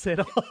was going to say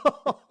at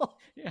all.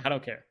 Yeah, I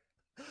don't care.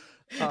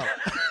 Oh.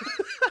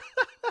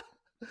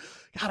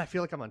 God, I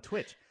feel like I'm on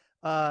Twitch.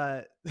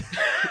 Like,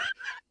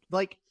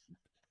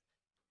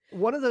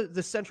 one of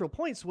the central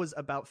points was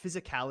about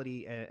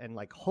physicality and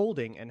like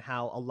holding, and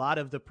how a lot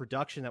of the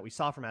production that we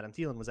saw from Adam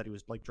Thielen was that he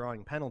was like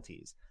drawing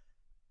penalties.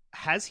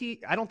 Has he?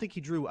 I don't think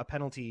he drew a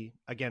penalty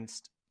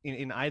against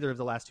in either of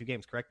the last 2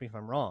 games. Correct me if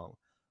I'm wrong.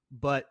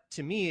 But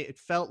to me, it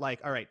felt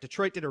like, all right,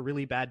 Detroit did a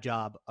really bad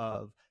job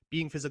of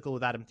being physical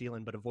with Adam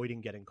Thielen, but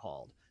avoiding getting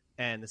called.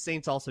 And the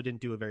Saints also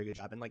didn't do a very good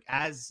job. And like,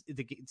 as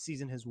the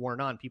season has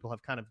worn on, people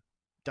have kind of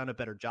done a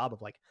better job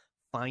of like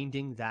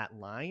finding that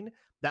line.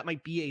 That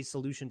might be a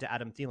solution to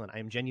Adam Thielen. I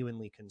am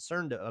genuinely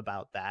concerned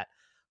about that.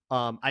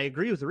 I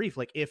agree with Arif.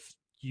 Like, if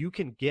you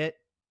can get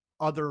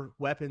other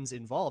weapons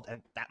involved,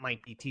 and that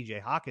might be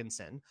TJ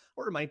Hawkinson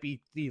or it might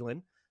be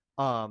Thielen,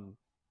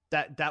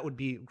 that would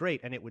be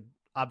great. And it would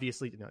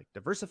obviously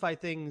diversify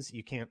things.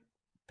 You can't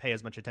pay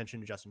as much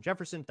attention to Justin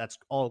Jefferson. That's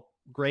all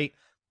great.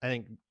 I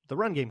think the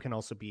run game can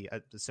also be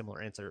a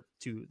similar answer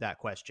to that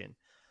question.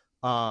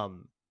 But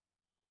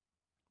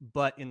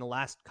in the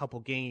last couple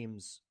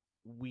games,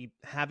 we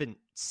haven't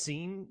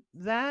seen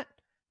that.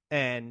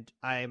 And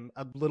I'm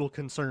a little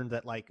concerned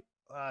that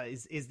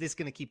is this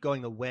going to keep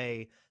going the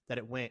way that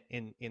it went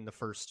in the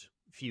first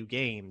few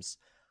games?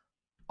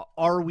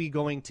 Are we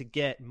going to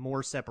get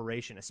more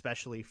separation,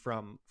 especially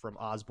from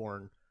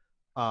Osborne?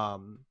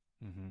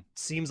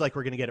 Seems like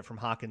we're going to get it from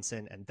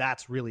Hawkinson, and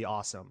that's really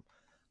awesome.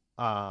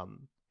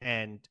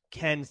 And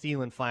can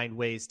Thielen find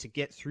ways to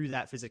get through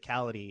that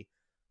physicality,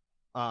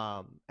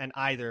 and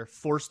either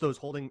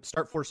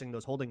start forcing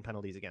those holding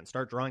penalties again,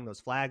 start drawing those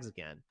flags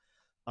again,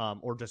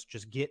 or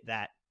just get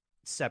that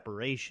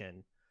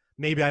separation?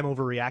 Maybe I'm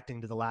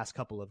overreacting to the last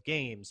couple of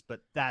games, but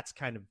that's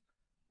kind of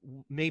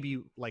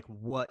maybe like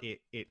what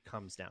it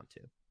comes down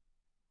to.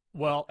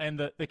 Well, and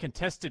the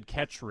contested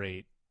catch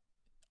rate,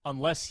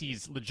 unless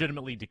he's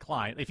legitimately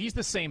declined, if he's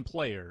the same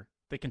player,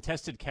 the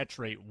contested catch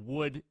rate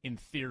would, in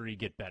theory,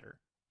 get better.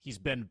 He's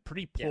been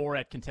pretty poor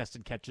at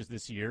contested catches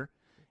this year.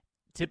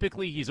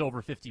 Typically, he's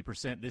over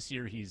 50%. This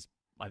year, he's,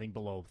 I think,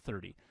 below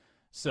 30.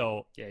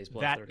 So he's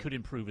below that 30. could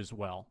improve as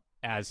well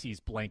as he's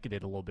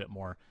blanketed a little bit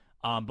more.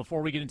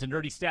 Before we get into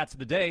nerdy stats of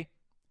the day,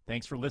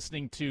 thanks for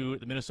listening to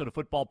the Minnesota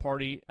Football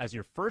Party as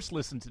your first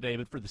listen today.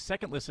 But for the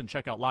second listen,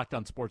 check out Locked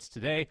On Sports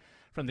Today.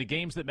 From the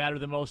games that matter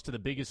the most to the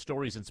biggest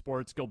stories in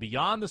sports, go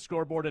beyond the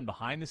scoreboard and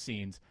behind the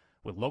scenes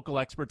with local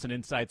experts and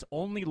insights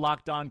only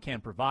Locked On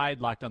can provide.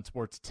 Locked On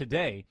Sports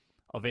Today,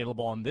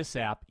 available on this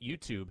app,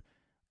 YouTube,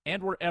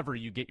 and wherever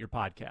you get your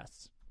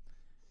podcasts.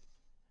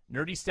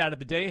 Nerdy Stat of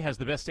the Day has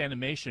the best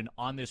animation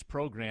on this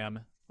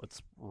program.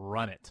 Let's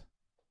run it.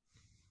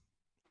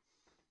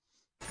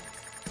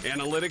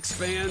 Analytics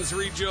fans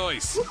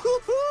rejoice.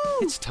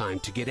 It's time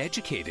to get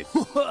educated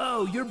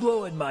Whoa, you're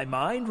blowing my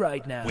mind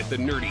right now. with the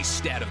nerdy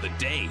stat of the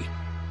day.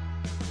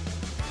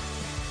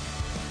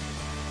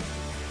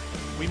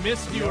 We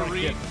missed you,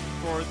 Arif,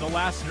 for the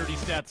last Nerdy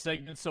Stat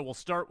segment, so we'll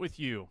start with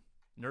you.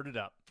 Nerd it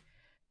up.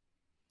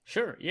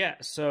 Sure, yeah.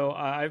 So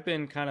I've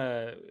been kind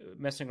of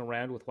messing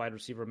around with wide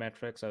receiver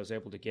metrics. I was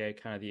able to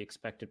get kind of the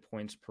expected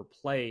points per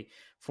play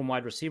from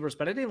wide receivers,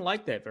 but I didn't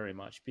like that very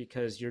much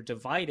because you're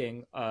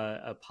dividing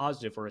a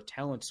positive or a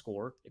talent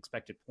score,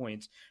 expected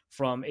points,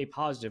 from a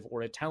positive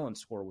or a talent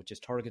score, which is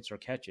targets or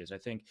catches. I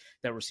think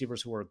that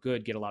receivers who are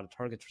good get a lot of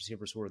targets,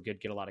 receivers who are good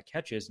get a lot of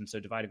catches, and so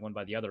dividing one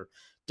by the other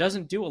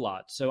doesn't do a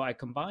lot. So I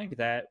combined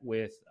that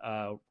with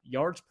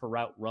yards per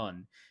route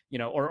run,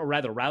 or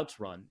rather routes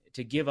run,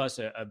 to give us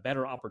a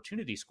better opportunity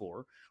opportunity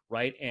score,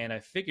 right? And I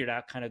figured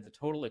out kind of the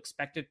total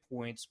expected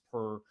points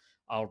per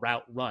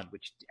route run,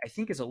 which I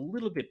think is a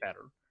little bit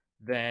better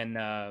than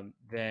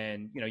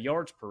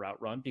yards per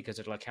route run, because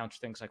it'll account for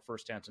things like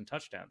first downs and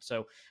touchdowns.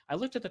 So I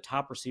looked at the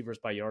top receivers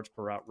by yards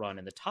per route run,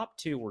 and the top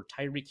two were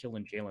Tyreek Hill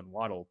and Jalen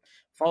Waddle,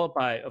 followed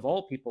by, of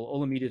all people,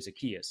 Olamide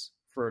Zaccheaus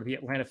for the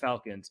Atlanta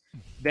Falcons.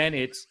 Then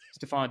it's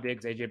Stephon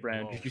Diggs, A.J.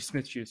 Brown, Juju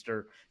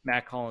Smith-Schuster,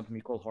 Matt Collins,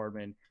 Mecole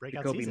Hardman,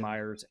 Jacoby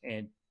Myers,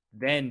 and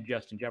then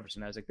Justin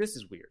Jefferson. I was like, this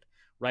is weird,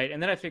 right?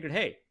 And then I figured,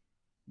 hey,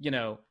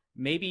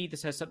 maybe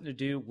this has something to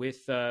do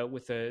with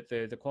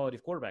the quality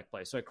of quarterback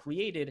play. So I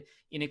created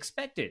an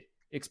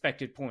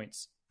expected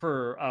points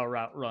per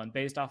route run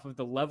based off of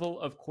the level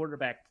of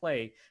quarterback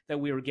play that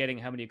we were getting,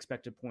 how many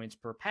expected points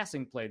per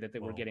passing play that they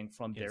were getting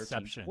from their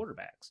team's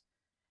quarterbacks.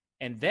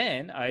 And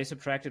then I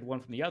subtracted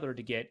one from the other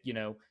to get,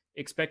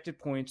 expected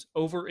points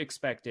over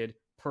expected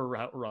per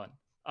route run.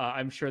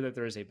 I'm sure that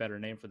there is a better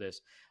name for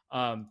this.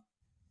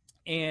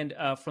 And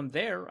from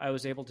there, I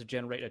was able to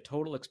generate a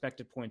total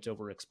expected points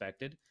over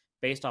expected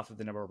based off of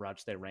the number of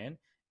routes they ran.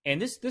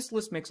 And this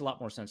list makes a lot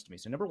more sense to me.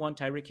 So number 1,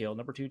 Tyreek Hill.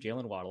 Number 2,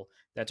 Jalen Waddle.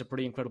 That's a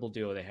pretty incredible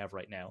duo they have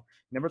right now.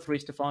 Number 3,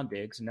 Stephon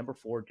Diggs. And number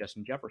 4,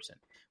 Justin Jefferson.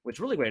 What's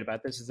really great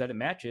about this is that it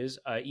matches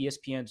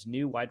ESPN's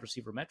new wide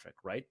receiver metric,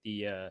 right? They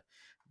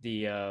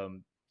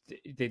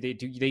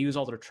use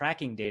all their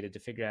tracking data to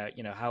figure out,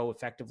 how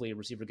effectively a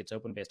receiver gets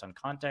open based on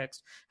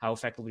context, how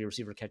effectively a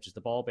receiver catches the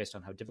ball based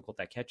on how difficult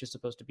that catch is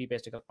supposed to be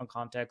based on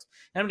context,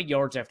 and how many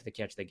yards after the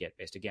catch they get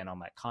based, again, on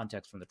that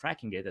context from the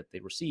tracking data that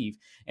they receive.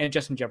 And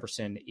Justin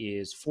Jefferson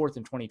is 4th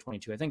in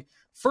 2022. I think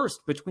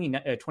first between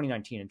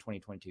 2019 and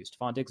 2022.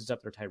 Stephon Diggs is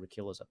up there. Tyreek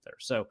Hill is up there.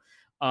 So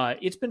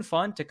it's been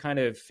fun to kind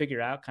of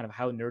figure out kind of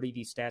how nerdy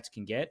these stats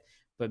can get.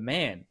 But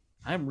man,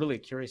 I'm really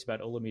curious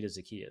about Olamide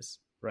Zaccheaus.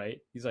 Right?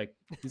 He's like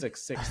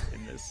 6th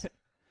in this.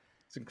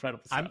 It's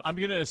incredible stuff. I'm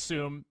going to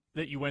assume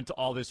that you went to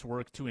all this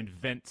work to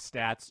invent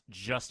stats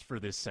just for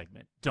this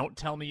segment. Don't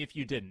tell me if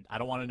you didn't. I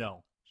don't want to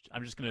know.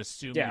 I'm just going to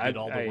assume you did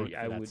all the work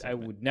for that segment. I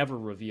would never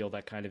reveal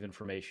that kind of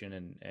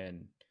information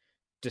and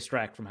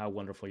distract from how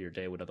wonderful your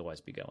day would otherwise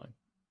be going.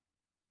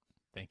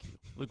 Thank you.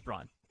 Luke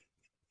Braun.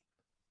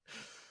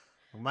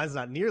 Well, mine's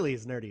not nearly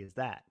as nerdy as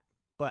that,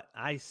 but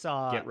I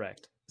saw Get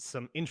wrecked.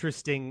 Some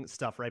interesting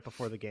stuff right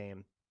before the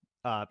game.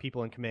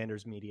 People in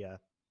Commanders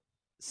media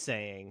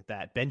saying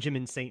that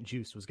Benjamin St.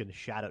 Juste was going to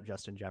shout out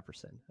Justin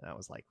Jefferson. And I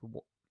was like,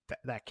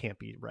 that can't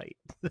be right.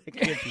 That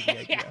can't be the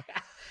idea.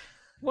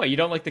 What, you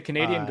don't like the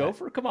Canadian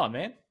gopher? Come on,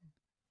 man.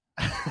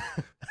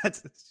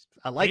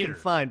 I like him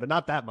fine, but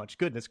not that much.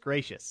 Goodness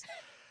gracious.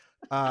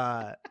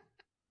 And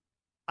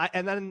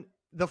then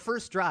the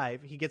first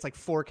drive, he gets like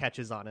 4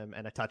 catches on him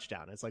and a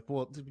touchdown. It's like,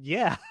 well,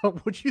 yeah,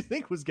 what do you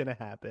think was going to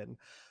happen?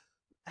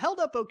 Held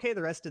up okay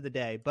the rest of the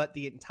day, but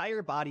the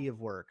entire body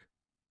of work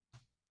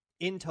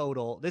in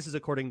total, this is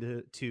according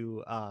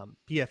to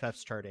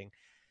PFF's charting,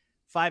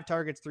 5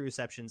 targets, 3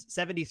 receptions,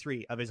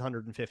 73 of his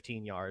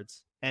 115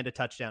 yards, and a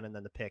touchdown, and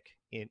then the pick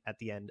at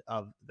the end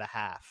of the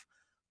half.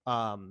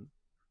 I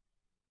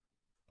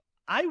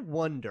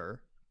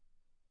wonder,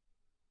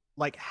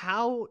 like,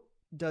 how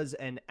does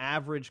an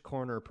average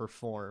corner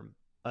perform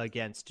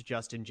against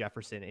Justin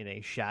Jefferson in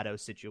a shadow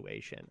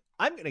situation?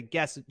 I'm going to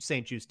guess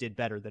St. Juste did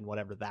better than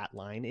whatever that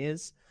line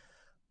is.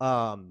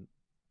 But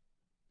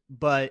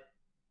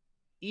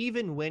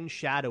even when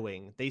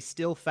shadowing, they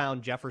still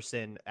found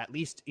Jefferson, at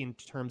least in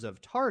terms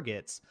of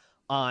targets,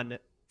 on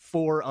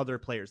 4 other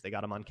players. They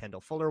got him on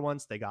Kendall Fuller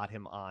once. They got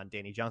him on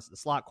Danny Johnson, the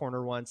slot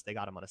corner once. They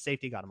got him on a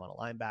safety, got him on a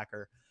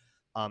linebacker.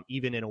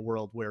 Even in a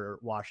world where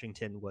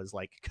Washington was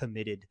like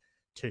committed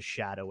to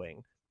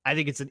shadowing. I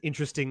think it's an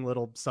interesting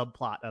little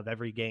subplot of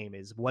every game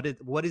is what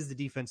is the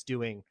defense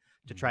doing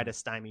to try to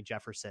stymie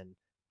Jefferson,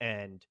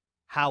 and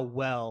how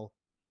well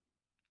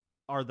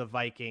are the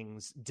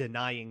Vikings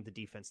denying the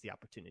defense the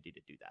opportunity to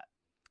do that?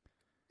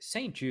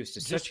 St. Juste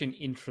is such an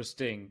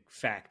interesting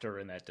factor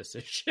in that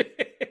decision.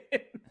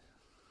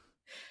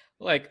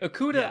 Like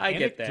Okudah, I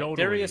get that.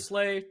 Darius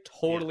Slay,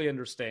 totally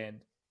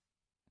understand.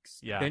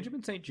 Yeah.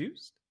 Benjamin St.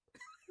 Juste?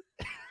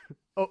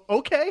 Oh,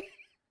 okay.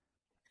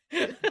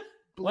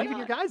 Believe in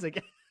your guys, I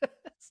guess.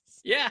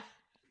 Yeah.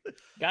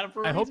 Got him for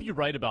a reason. I hope you're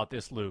right about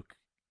this, Luke,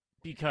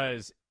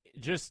 because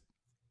just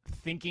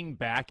thinking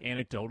back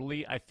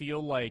anecdotally, I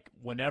feel like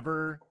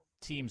whenever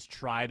teams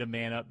try to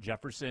man up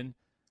Jefferson,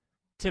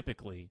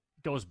 typically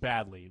goes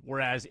badly.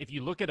 Whereas if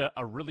you look at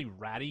a really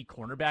ratty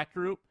cornerback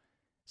group,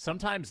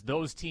 sometimes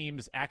those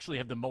teams actually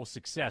have the most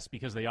success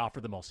because they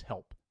offer the most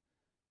help.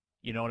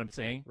 You know what I'm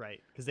saying? Right,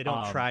 because they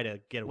don't try to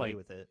get away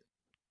with it.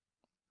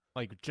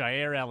 Like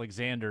Jair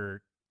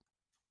Alexander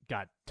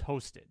got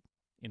toasted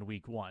in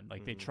week 1.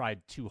 Like they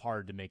tried too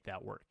hard to make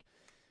that work.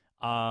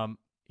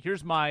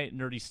 Here's my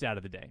nerdy stat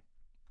of the day.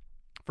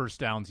 First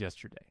downs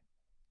yesterday.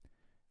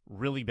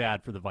 Really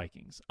bad for the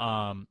Vikings.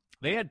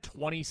 They had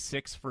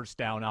 26 first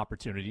down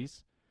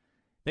opportunities.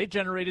 They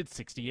generated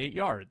 68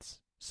 yards.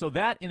 So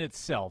that in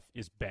itself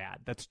is bad.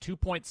 That's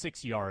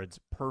 2.6 yards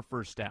per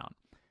first down.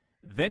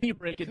 Then you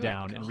break it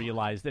down and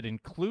realize that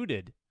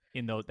included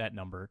in that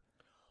number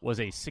was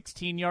a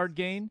 16-yard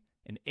gain,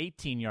 an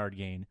 18-yard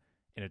gain,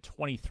 and a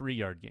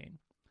 23-yard gain.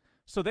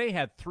 So they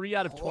had 3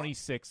 out of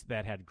 26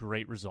 that had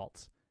great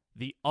results.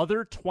 The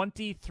other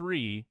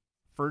 23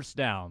 first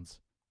downs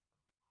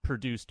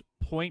produced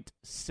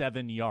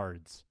 0.7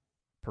 yards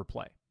per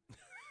play.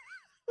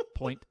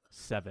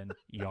 0.7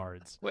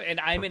 yards. Well, and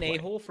I'm an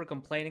a-hole for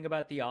complaining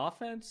about the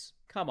offense?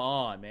 Come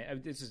on,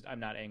 man. I'm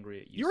not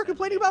angry at you. You were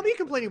complaining about me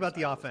complaining about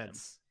the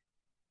offense.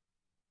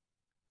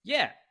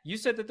 Yeah, you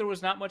said that there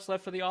was not much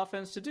left for the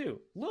offense to do.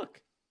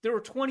 Look, there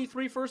were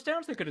 23 first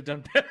downs they could have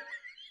done better.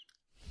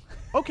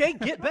 Okay,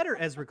 get better,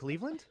 Ezra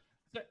Cleveland.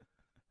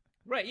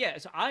 Right, yeah.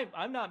 So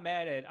I'm not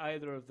mad at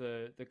either of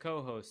the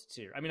co-hosts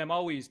here. I mean, I'm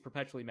always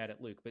perpetually mad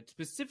at Luke, but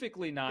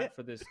specifically not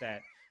for this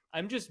stat.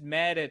 I'm just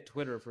mad at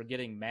Twitter for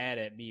getting mad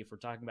at me for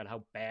talking about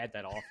how bad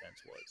that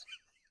offense was.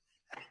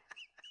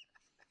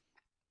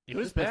 It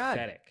was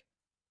pathetic. bad.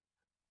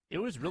 It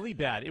was really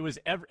bad. It was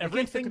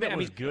everything that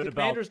was good the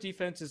about. Commanders'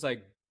 defense is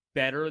like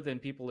better than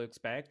people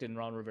expect, and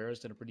Ron Rivera's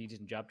done a pretty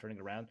decent job turning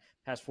it around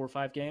past 4 or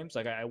 5 games.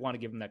 Like I want to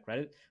give him that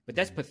credit, but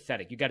that's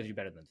pathetic. You got to do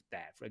better than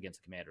that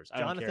against the Commanders.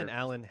 Jonathan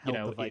Allen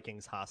held the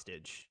Vikings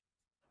hostage.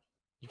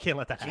 You can't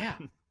let that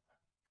happen.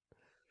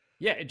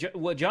 Yeah,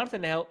 well,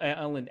 Jonathan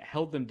Allen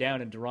held them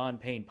down, and Daron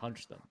Payne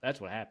punched them.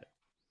 That's what happened.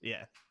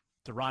 Yeah.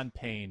 Daron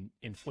Payne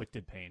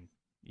inflicted pain.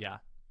 Yeah,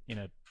 in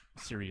a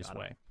serious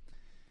way.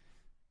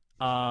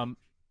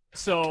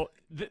 So,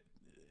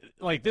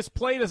 this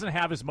play doesn't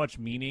have as much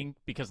meaning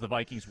because the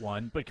Vikings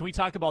won, but can we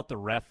talk about the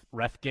ref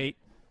gate?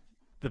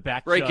 The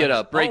back break judge? it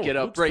up, break it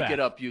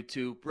up, you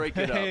two. Break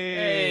it up.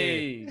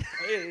 Hey.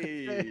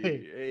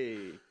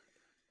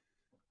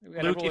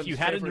 Luke, if you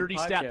had a nerdy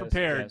stat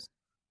prepared,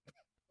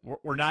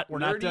 we're not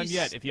done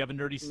yet. If you have a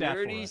nerdy stat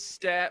for us. Nerdy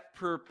stat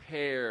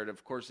prepared.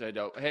 Of course I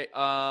don't. Hey,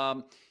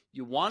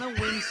 you want to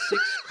win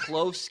 6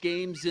 close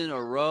games in a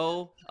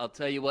row? I'll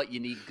tell you what, you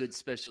need good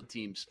special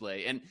teams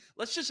play. And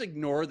let's just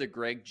ignore the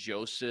Greg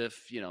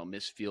Joseph,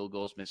 missed field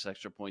goals, missed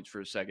extra points for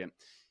a second.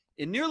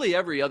 In nearly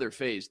every other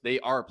phase, they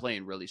are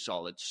playing really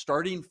solid.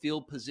 Starting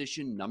field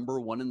position, number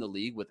 1 in the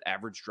league with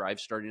average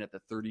drive starting at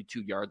the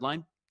 32-yard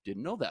line.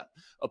 Didn't know that.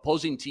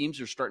 Opposing teams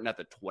are starting at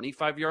the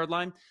 25-yard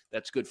line.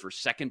 That's good for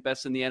second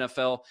best in the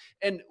NFL.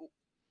 And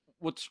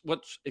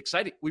what's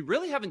exciting, we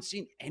really haven't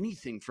seen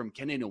anything from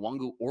Kene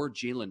Nwangu or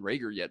Jalen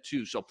Reagor yet,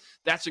 too. So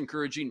that's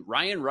encouraging.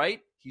 Ryan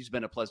Wright, he's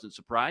been a pleasant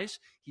surprise.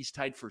 He's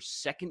tied for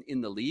second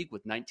in the league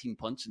with 19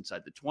 punts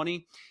inside the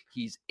 20.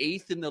 He's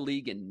 8th in the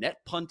league in net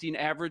punting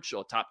average,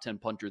 so a top 10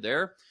 punter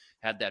there.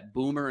 Had that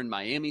boomer in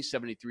Miami,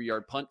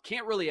 73-yard punt.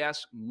 Can't really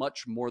ask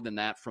much more than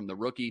that from the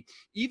rookie.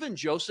 Even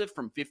Joseph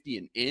from 50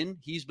 and in,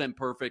 he's been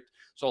perfect.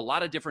 So a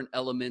lot of different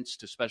elements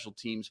to special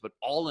teams. But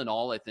all in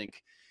all, I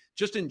think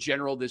just in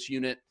general, this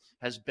unit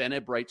has been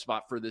a bright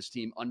spot for this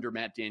team under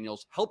Matt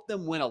Daniels. Helped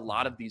them win a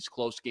lot of these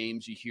close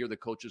games. You hear the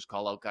coaches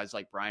call out guys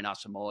like Brian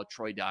Asamoah,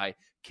 Troy Dye,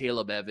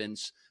 Caleb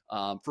Evans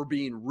for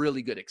being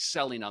really good,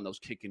 excelling on those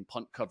kick and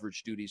punt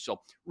coverage duties.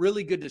 So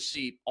really good to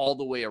see all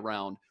the way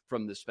around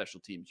from the special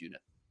teams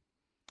unit.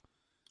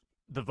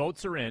 The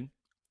votes are in,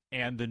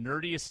 and the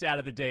nerdiest stat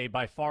of the day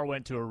by far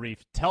went to Arif.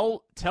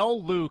 Tell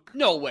Luke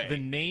no way. The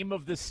name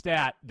of the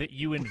stat that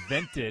you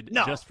invented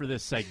just for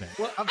this segment.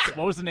 Well,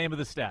 what was the name of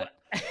the stat?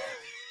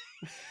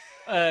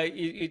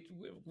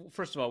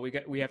 First of all,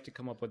 we have to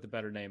come up with a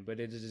better name,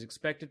 but it is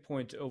expected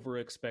points over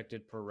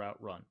expected per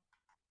route run.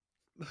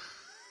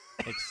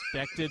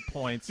 Expected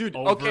points. Dude,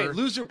 over okay,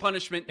 loser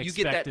punishment. You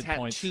get that tattooed.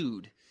 Points.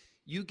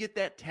 You get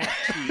that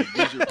tattooed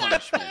loser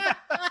punishment.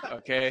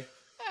 Okay?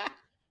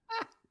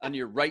 On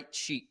your right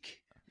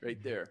cheek,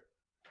 right there.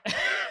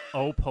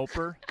 O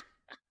Poper.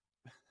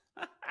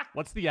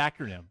 What's the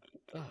acronym?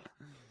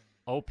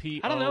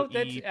 O-P-O-E-P-P-Y. I don't know.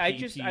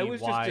 I was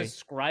just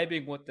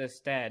describing what the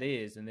stat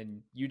is, and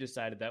then you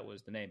decided that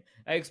was the name.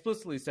 I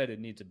explicitly said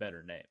it needs a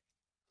better name.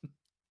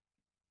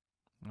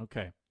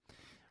 Okay.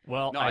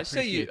 Well, no, I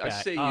say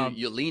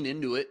you lean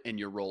into it and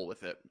you roll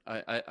with it.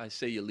 I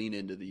say you lean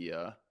into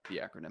the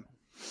acronym.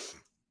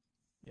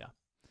 Yeah.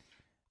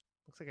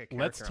 Looks like a character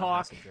Let's on talk.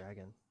 House of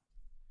Dragon.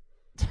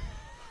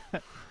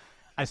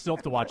 I still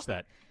have to watch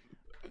that.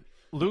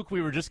 Luke,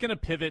 we were just going to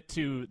pivot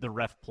to the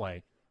ref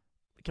play.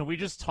 Can we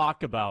just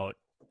talk about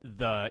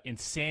the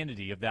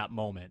insanity of that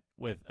moment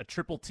with a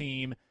triple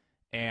team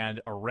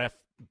and a ref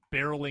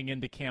barreling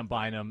into Cam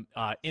Bynum?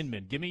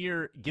 Inman, give me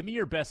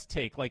your best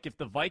take. Like, if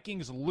the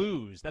Vikings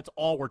lose, that's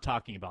all we're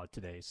talking about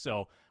today.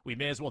 So we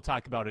may as well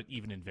talk about it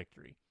even in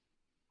victory.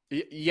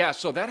 Yeah,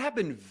 so that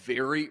happened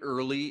very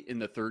early in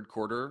the third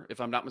quarter,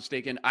 if I'm not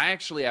mistaken. I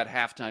actually, at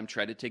halftime,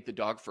 tried to take the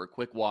dog for a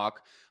quick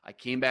walk. I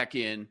came back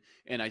in,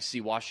 and I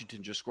see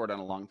Washington just scored on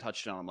a long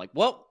touchdown. I'm like,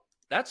 well,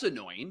 that's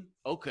annoying.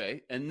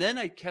 Okay. And then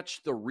I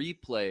catch the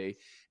replay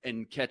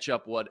and catch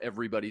up what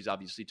everybody's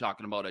obviously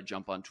talking about. I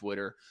jump on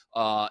Twitter,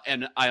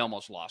 and I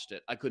almost lost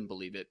it. I couldn't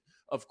believe it.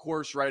 Of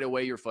course, right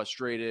away, you're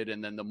frustrated,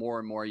 and then the more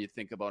and more you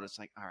think about it, it's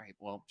like, all right,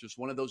 well, just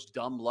one of those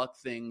dumb luck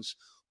things.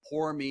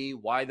 Poor me.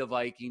 Why the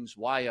Vikings?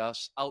 Why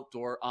us?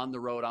 Outdoor, on the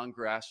road, on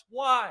grass.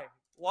 Why?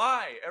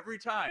 Every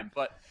time.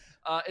 But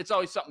it's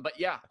always something. But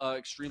yeah,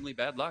 extremely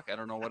bad luck. I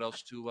don't know what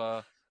else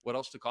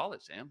to call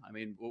it, Sam. I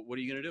mean, what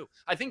are you going to do?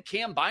 I think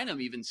Cam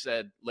Bynum even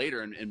said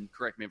later, and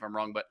correct me if I'm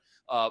wrong, but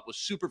was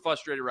super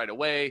frustrated right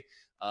away.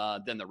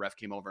 Then the ref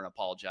came over and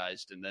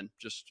apologized, and then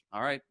just,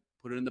 all right,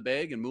 put it in the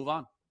bag and move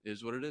on. It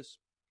is what it is.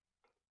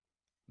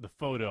 The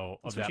photo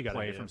of that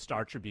play from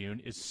Star Tribune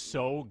is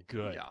so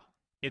good. Yeah.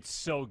 It's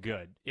so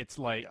good. It's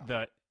like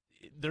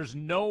there's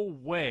no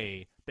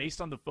way,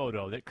 based on the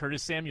photo, that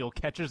Curtis Samuel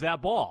catches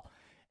that ball.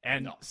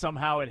 And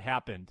somehow it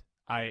happened.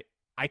 I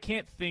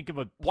can't think of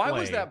a play. Why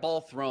was that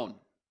ball thrown?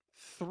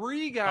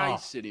 3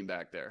 guys sitting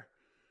back there.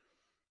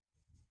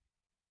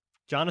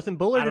 Jonathan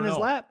Bullard in his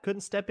lap.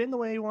 Couldn't step in the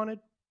way he wanted.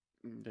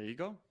 There you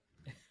go.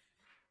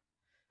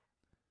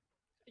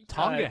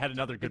 Tonga had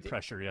another good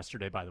pressure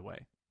yesterday, by the way.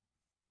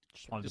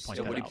 Just wanted to point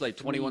that out. What he played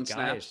 21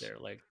 snaps there,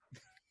 like.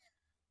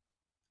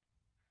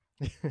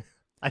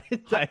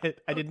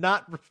 I did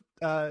not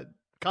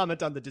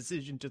comment on the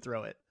decision to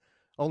throw it.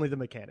 Only the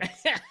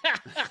mechanics.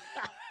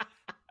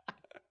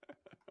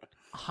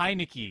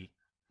 Heineke,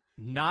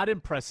 not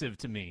impressive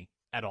to me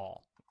at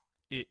all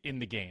in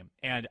the game.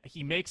 And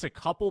he makes a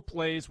couple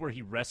plays where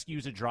he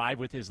rescues a drive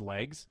with his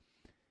legs.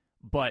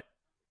 But,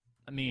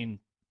 I mean,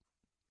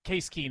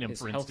 Case Keenum,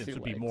 for instance,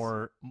 would be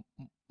more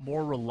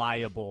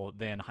reliable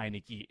than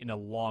Heineke in a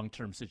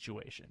long-term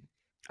situation.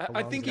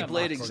 I think he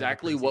played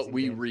exactly what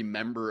we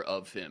remember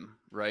of him,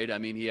 right? I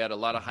mean, he had a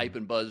lot of hype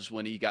and buzz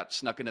when he got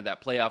snuck into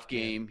that playoff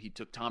game. He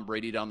took Tom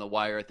Brady down the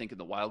wire, I think, in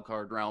the wild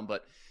card round.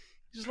 But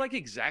he's like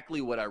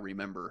exactly what I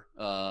remember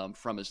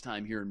from his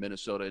time here in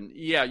Minnesota. And,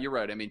 yeah, you're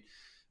right. I mean,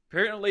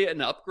 apparently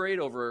an upgrade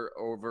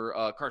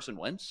over Carson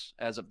Wentz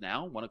as of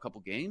now. Won a couple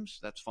games.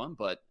 That's fun.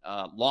 But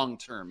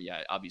long-term,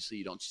 yeah, obviously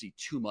you don't see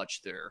too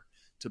much there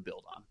to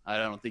build on. I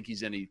don't think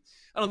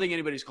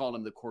anybody's calling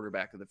him the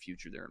quarterback of the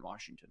future there in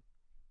Washington.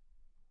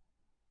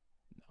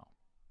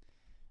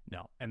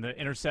 No. And the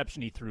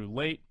interception he threw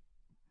late,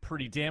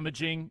 pretty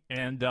damaging.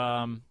 And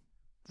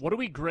what do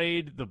we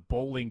grade the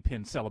bowling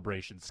pin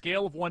celebration?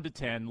 Scale of 1 to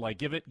 10. Like,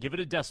 give it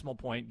a decimal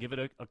point. Give it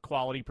a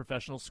quality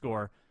professional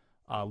score.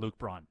 Luke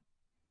Braun.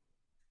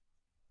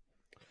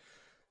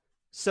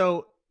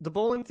 So the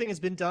bowling thing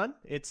has been done.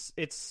 It's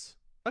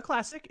a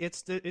classic.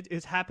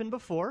 It's happened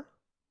before.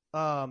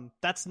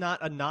 That's not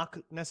a knock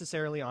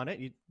necessarily on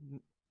it.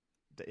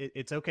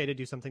 It's okay to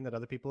do something that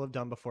other people have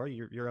done before.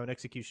 Your own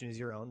execution is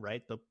your own,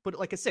 right? They'll put it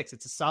like a 6.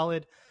 It's a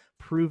solid,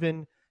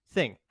 proven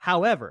thing.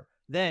 However,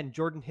 then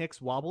Jordan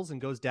Hicks wobbles and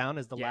goes down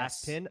as the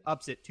last pin,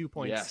 ups it 2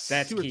 points, Yes.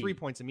 That's 2 or key. 3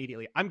 points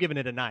immediately. I'm giving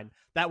it a 9.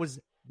 That was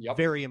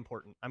very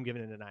important. I'm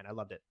giving it a 9. I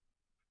loved it.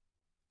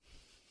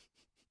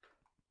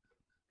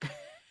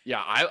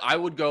 Yeah, I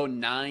would go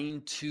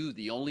 9-2.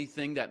 The only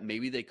thing that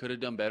maybe they could have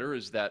done better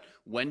is that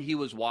when he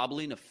was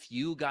wobbling, a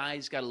few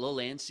guys got a little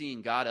antsy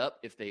and got up.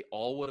 If they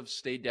all would have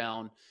stayed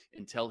down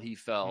until he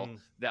fell,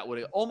 that would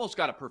have almost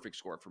got a perfect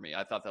score for me.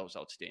 I thought that was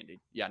outstanding.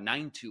 Yeah,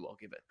 9-2, I'll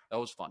give it. That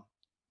was fun.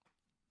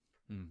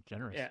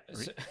 Generous. Yeah.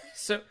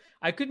 So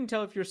I couldn't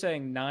tell if you're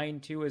saying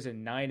 9.2 as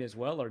in 9 as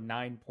well, or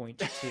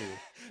 9.2.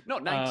 No,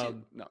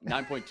 9.2. No,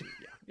 9.2.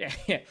 Yeah.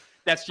 Yeah.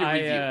 That's your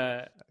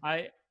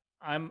review.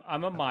 I'm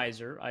a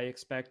miser. I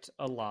expect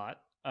a lot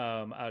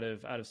out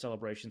of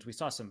celebrations. We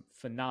saw some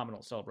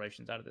phenomenal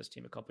celebrations out of this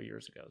team a couple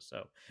years ago.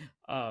 So,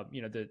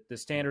 the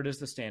standard is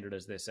the standard,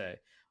 as they say.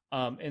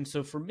 And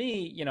so for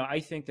me, I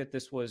think that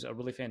this was a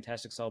really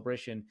fantastic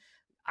celebration.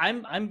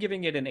 I'm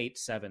giving it an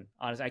 8-7.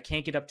 Honestly, I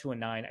can't get up to a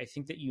 9. I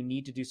think that you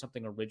need to do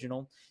something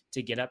original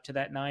to get up to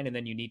that 9, and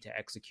then you need to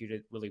execute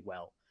it really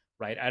well.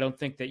 Right. I don't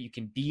think that you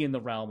can be in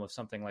the realm of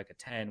something like a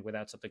 10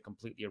 without something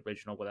completely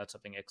original, without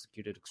something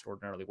executed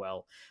extraordinarily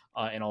well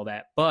and all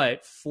that.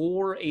 But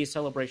for a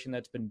celebration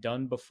that's been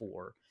done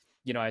before,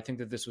 I think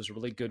that this was a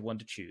really good one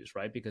to choose,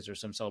 right? Because there's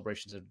some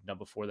celebrations that have been done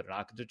before that are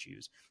not good to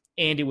choose.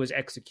 And it was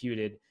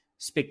executed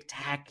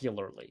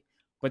spectacularly.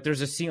 But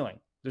there's a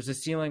ceiling. There's a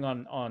ceiling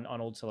on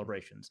old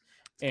celebrations.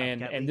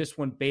 And this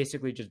one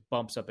basically just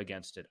bumps up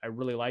against it. I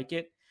really like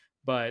it.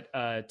 But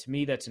to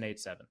me, that's an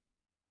 8-7.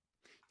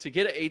 To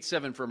get an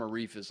 8-7 from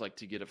Arif is like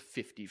to get a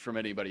 50 from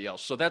anybody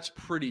else. So that's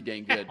pretty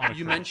dang good.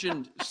 You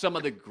mentioned some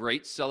of the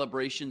great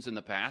celebrations in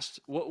the past.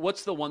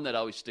 What's the one that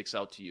always sticks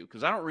out to you?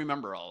 Because I don't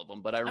remember all of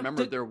them, but I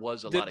remember there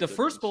was a lot of the good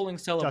first ones. bowling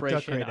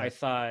celebration. I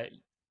thought.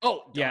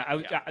 Oh, yeah,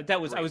 I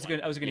was going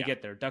to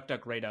get there. Duck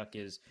Duck Ray Duck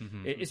is,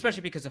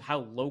 especially because of how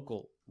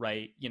local,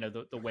 right?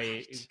 The way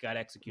it got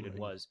executed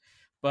was.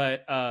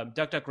 But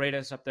Duck Duck Ray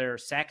Duck is up there.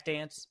 Sack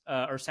Dance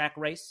or Sack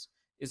Race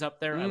is up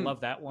there. I love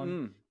that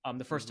one.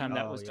 The first time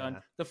that was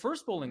done. The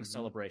first bowling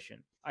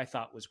celebration I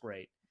thought was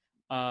great.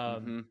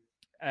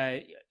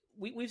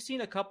 We've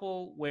seen a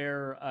couple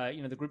where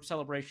the group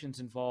celebrations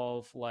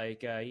involve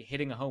like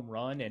hitting a home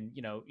run and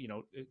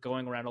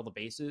going around all the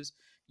bases.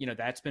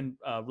 That's been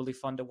really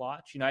fun to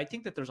watch. I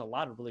think that there's a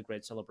lot of really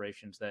great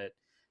celebrations that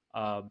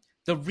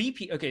the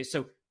repeat. Okay,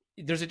 so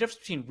there's a difference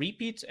between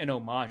repeats and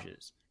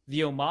homages.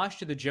 The homage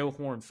to the Joe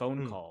Horn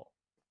phone call.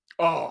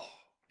 Oh,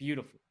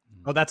 beautiful.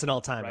 Oh, that's an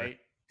all-timer. Right.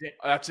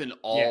 That's an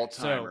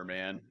all-timer,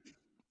 man.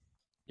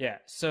 Yeah,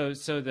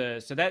 that's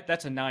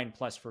a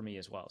 9+ for me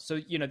as well. So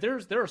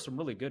there are some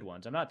really good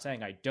ones. I'm not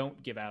saying I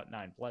don't give out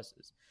 9+. I'm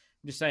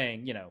just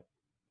saying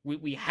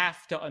we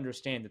have to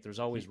understand that there's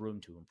always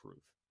room to improve.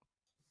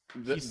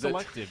 He's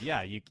selective. Yeah,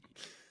 I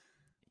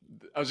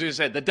was going to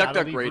say the Duck Gotta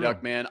Duck leave Ray room.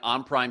 Duck, man,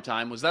 on prime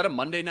time. Was that a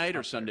Monday night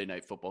or Sunday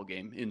night football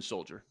game in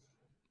Soldier?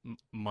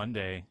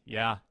 Monday.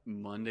 Yeah,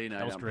 Monday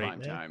night was on great, prime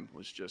man. time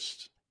was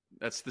just.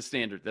 That's the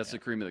standard. That's the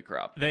cream of the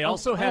crop. they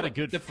also had a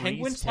good the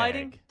penguin freeze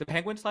sliding. tag The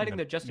penguin sliding in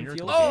the that Justin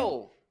Miracle Fields. game.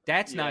 Oh,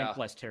 That's yeah.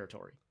 9+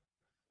 territory.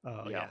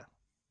 Oh Yeah. yeah.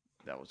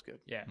 that was good.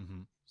 Yeah.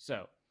 Mhm.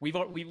 So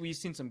we've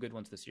seen some good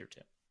ones this year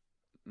too.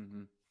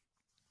 Mm-hmm.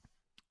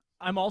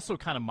 I'm also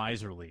kind of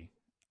miserly.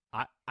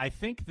 I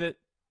think that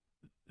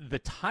the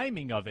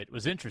timing of it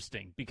was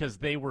interesting because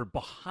they were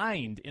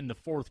behind in the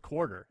fourth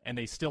quarter and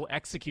they still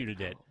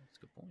executed it. That's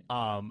a good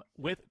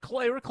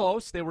point. They were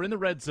close. They were in the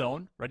red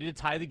zone, ready to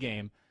tie the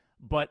game,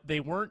 but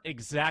they weren't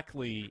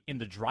exactly in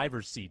the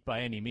driver's seat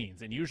by any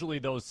means. And usually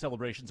those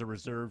celebrations are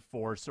reserved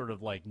for sort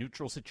of like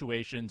neutral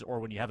situations or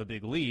when you have a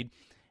big lead.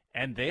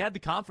 And they had the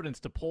confidence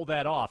to pull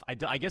that off.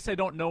 I guess I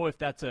don't know if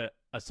that's a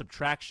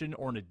subtraction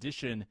or an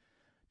addition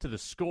to the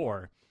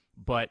score,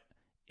 but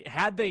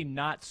had they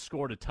not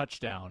scored a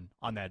touchdown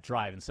on that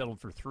drive and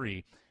settled for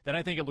 3, then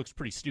I think it looks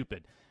pretty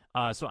stupid.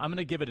 So I'm going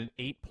to give it an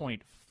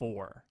 8.4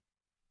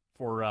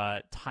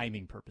 for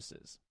timing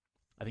purposes.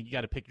 I think you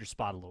got to pick your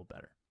spot a little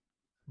better.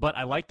 But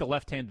I like the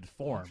left-handed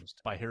form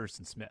by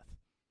Harrison Smith.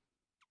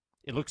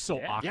 It looks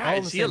so awkward. Yeah,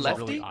 is he a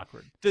lefty? Really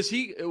awkward. Does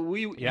he?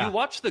 Yeah. You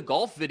watched the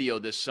golf video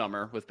this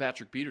summer with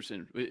Patrick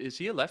Peterson. Is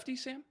he a lefty,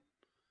 Sam?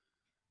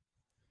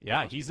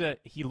 Yeah,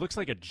 he looks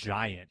like a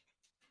giant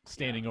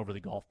standing over the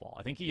golf ball.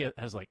 I think he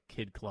has like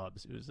kid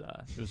clubs.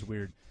 It was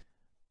weird.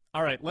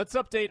 All right, let's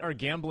update our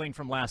gambling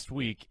from last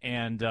week.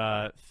 And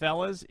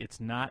fellas, it's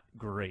not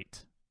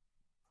great.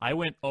 I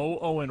went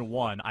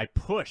 0-1. I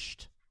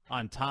pushed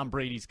on Tom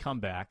Brady's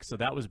comeback, so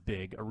that was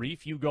big.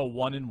 Arif, you go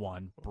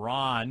 1-1.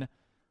 Braun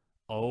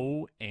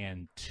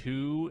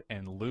 0-2,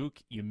 and Luke,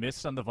 you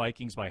missed on the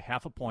Vikings by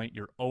half a point.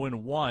 You're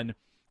 0-1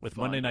 with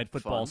Monday Night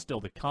Football still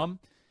to come.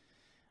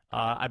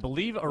 I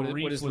believe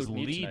Arif was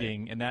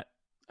leading in that.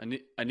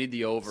 I need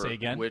the over. Say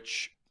again?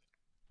 Which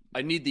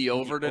I need the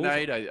over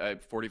tonight. I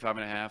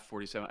 45.5,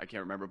 47. I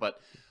can't remember, but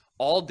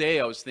all day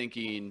I was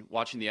thinking,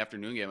 watching the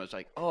afternoon game, I was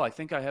like, oh, I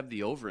think I have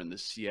the over in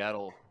this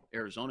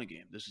Seattle-Arizona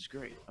game. This is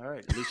great. All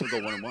right, at least I'll go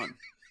 1-1.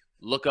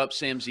 Look up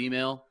Sam's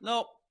email.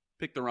 Nope,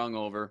 picked the wrong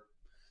over.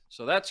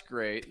 So that's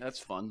great. That's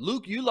fun.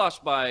 Luke, you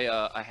lost by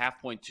a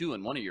half point too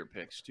in one of your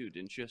picks too,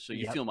 didn't you? So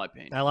you feel my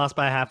pain. I lost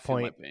by a half Feel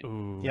my point. pain.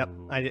 Ooh. Yep.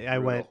 I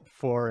went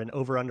for an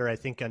over-under, I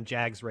think, on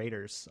Jags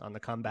Raiders on the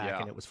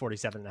comeback, and it was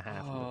 47.5, and the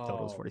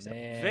total was 47.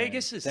 Man.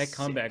 Vegas is that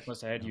comeback sick.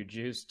 must have had you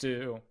juiced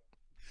too.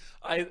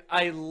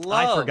 I love.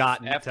 I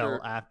forgot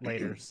after until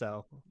later,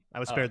 so I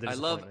was spared the I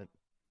love disappointment.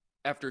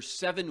 after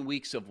 7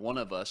 weeks of one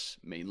of us,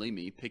 mainly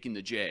me, picking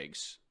the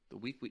Jags. The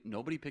week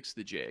nobody picks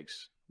the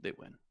Jags, they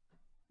win.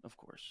 Of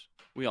course,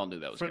 we all knew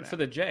that was For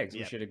the Jags.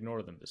 We should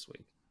ignore them this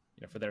week,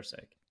 for their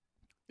sake.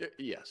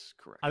 Yes,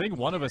 correct. I think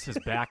one of us has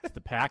backed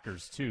the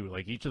Packers too,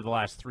 like each of the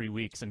last 3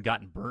 weeks, and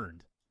gotten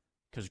burned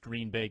because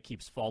Green Bay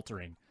keeps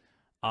faltering.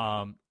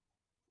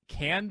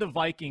 Can the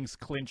Vikings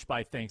clinch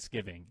by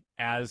Thanksgiving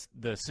as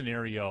the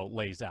scenario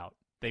lays out?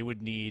 They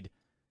would need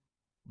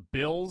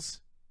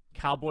Bills,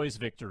 Cowboys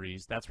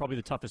victories. That's probably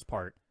the toughest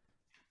part.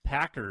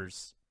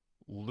 Packers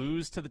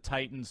lose to the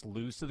Titans,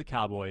 lose to the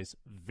Cowboys.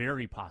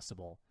 Very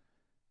possible.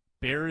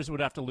 Bears would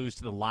have to lose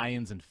to the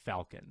Lions and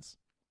Falcons.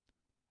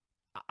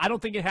 I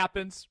don't think it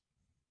happens,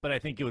 but I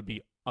think it would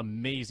be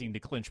amazing to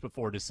clinch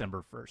before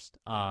December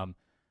 1st.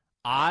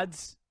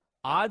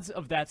 Odds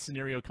of that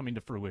scenario coming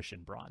to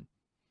fruition, Braun.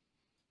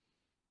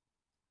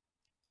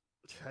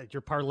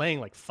 You're parlaying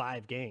like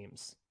 5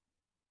 games,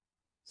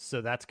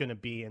 so that's going to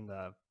be in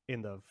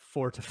the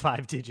 4 to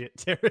 5 digit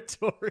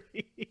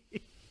territory.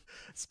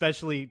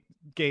 Especially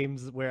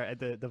games where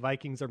the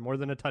Vikings are more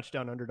than a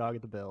touchdown underdog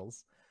at the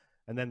Bills,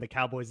 and then the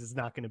Cowboys is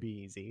not going to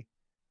be easy.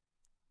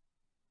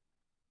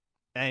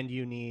 And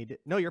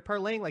you're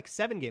parlaying like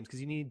 7 games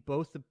because you need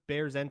both the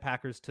Bears and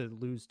Packers to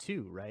lose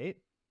 2, right?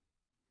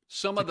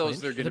 Some of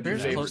those they're going to be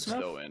Bears favorites close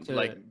though. enough In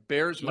like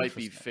Bears might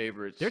be Interesting.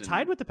 favorites. They're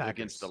tied with the Packers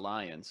against the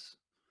Lions.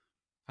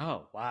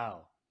 Oh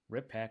wow,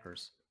 rip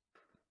Packers.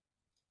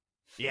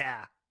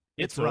 Yeah,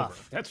 It's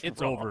rough. over.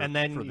 It's wrong. over. And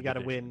then for you the got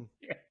to division.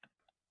 win.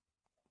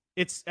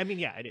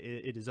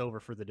 It is over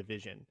for the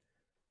division.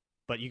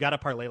 But you got to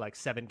parlay like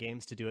 7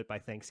 games to do it by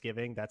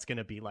Thanksgiving. That's going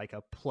to be like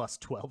a plus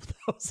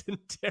 12,000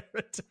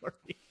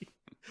 territory.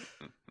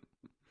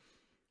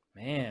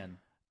 Man,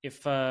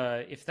 if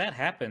that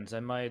happens,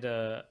 I might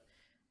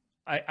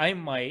I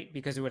might,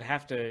 because it would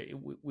have to,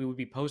 we would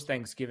be post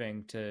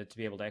Thanksgiving to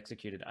be able to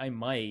execute it. I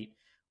might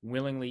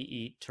willingly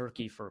eat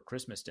turkey for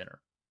Christmas dinner,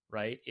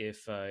 right?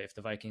 If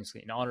the Vikings,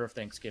 in honor of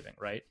Thanksgiving,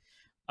 right?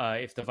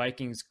 If the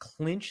Vikings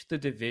clinch the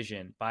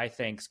division by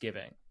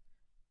Thanksgiving,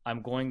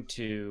 I'm going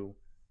to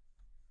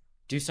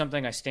do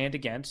something I stand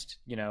against.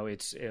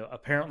 It's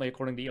apparently,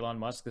 according to Elon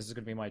Musk, this is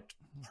going to be my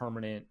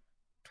permanent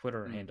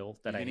Twitter handle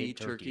that You're I gonna hate eat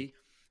turkey.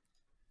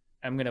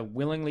 I'm going to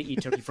willingly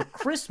eat turkey for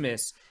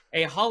Christmas,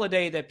 a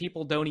holiday that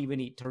people don't even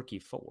eat turkey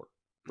for,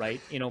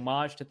 right? In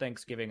homage to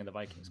Thanksgiving and the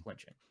Vikings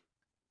clinching.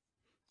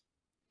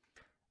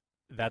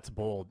 That's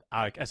bold.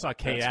 I saw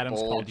Kay That's Adams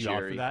bold, called you out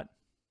Jerry. for that.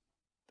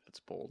 That's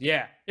bold.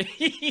 Yeah.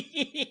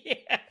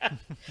 Yeah.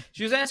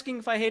 She was asking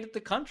if I hated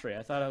the country.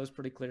 I thought I was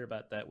pretty clear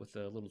about that with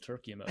the little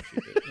turkey emoji.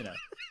 But, you know,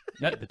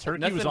 The turkey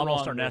nothing was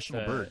almost wrong our with,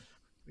 national bird.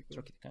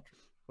 Turkey the country.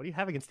 What do you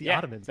have against the Yeah,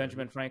 Ottomans?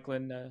 Benjamin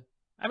Franklin.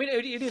 I mean,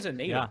 it is a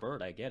native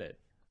bird. I get it.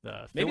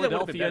 The Maybe that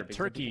would've been Philadelphia better because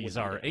Turkeys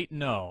people are wouldn't eat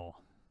 8-0.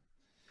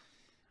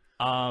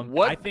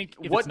 What, I think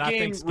if what it's not game,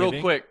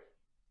 Thanksgiving,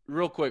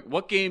 real quick,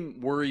 what game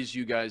worries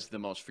you guys the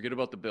most? Forget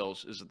about the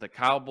Bills. Is it the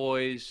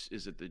Cowboys?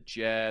 Is it the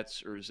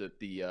Jets? Or is it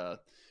the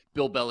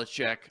Bill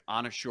Belichick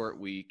on a short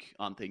week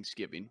on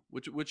Thanksgiving?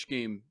 Which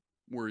game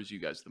worries you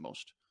guys the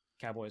most?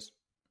 Cowboys.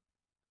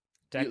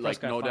 Dak Like,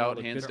 Prescott no finally doubt,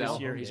 looked hands good down.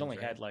 this year. Home He's games, only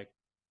right? had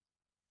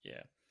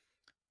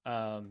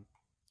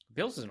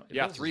Bills isn't.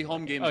 Yeah, Bills 3 isn't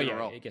home like- games oh, in yeah, a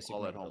row, I guess you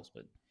all can at name home.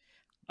 Bills,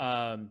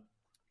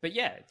 but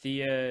yeah,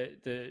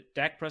 the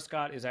Dak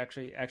Prescott is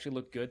actually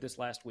looked good this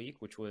last week,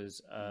 which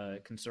was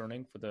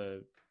concerning for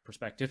the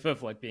perspective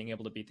of like being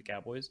able to beat the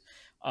Cowboys.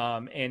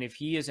 And if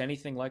he is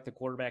anything like the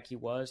quarterback he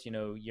was,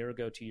 a year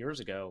ago, 2 years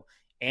ago,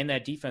 and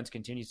that defense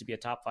continues to be a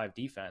top 5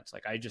 defense,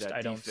 like I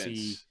don't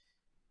see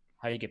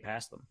how you get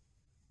past them.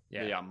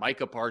 Yeah,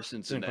 Micah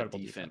Parsons and that incredible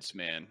defense,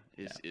 man,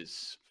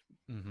 is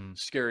Mhm.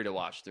 scary to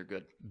watch. They're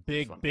good.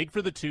 big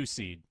for the 2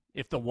 seed.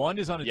 If the 1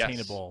 is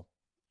unattainable,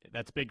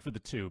 that's big for the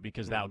 2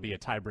 because that would be a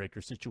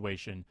tiebreaker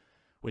situation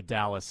with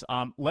Dallas.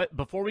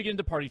 Before we get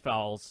into party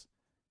fouls,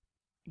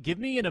 give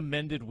me an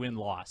amended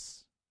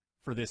win-loss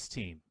for this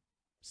team.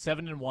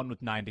 7-1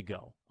 with 9 to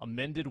go.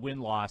 Amended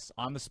win-loss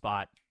on the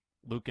spot.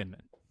 Luke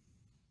Inman.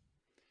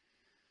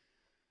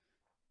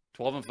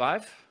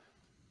 12-5.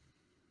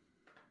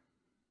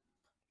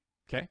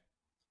 Okay.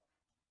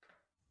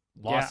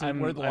 Yeah,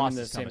 where are the I'm losses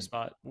in the same coming?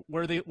 spot.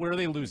 Where are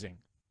they losing?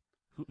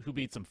 Who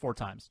beats them 4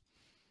 times?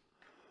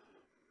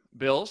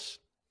 Bills,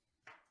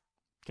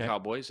 Okay.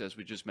 Cowboys, as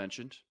we just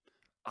mentioned.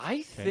 I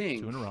Okay,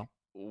 think 2 in a row.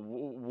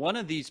 one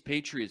of these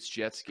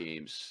Patriots-Jets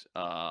games,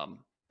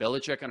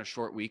 Belichick on a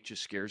short week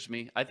just scares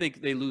me. I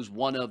think they lose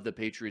one of the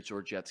Patriots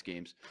or Jets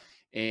games.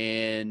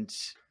 And,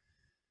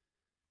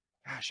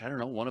 gosh, I don't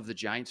know, one of the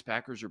Giants,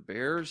 Packers, or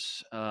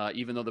Bears.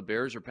 Even though the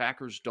Bears or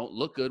Packers don't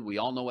look good, we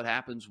all know what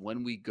happens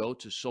when we go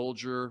to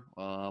Soldier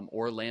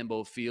or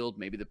Lambeau Field.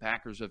 Maybe the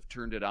Packers have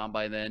turned it on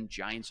by then.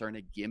 Giants aren't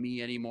a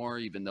gimme anymore,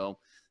 even though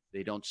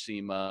they don't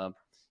seem,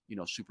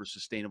 super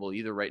sustainable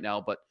either right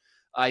now. But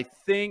I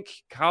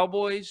think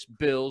Cowboys,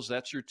 Bills,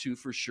 that's your 2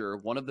 for sure.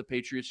 One of the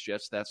Patriots,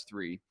 Jets, that's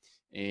 3.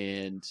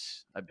 And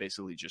I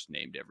basically just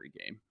named every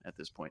game at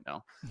this point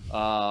now.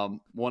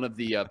 One of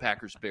the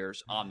Packers,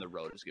 Bears on the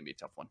road is going to be a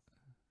tough one.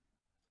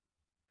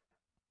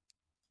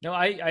 No,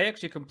 I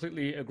actually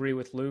completely agree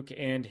with Luke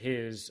and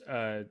his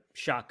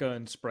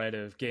shotgun spread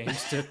of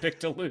games to pick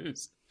to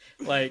lose.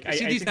 Like, You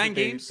see I these think 9 that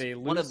games? they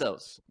lose. One of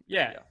those.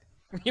 Yeah.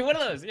 One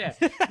of those, yeah.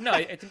 No,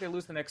 I think they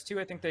lose the next 2.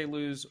 I think they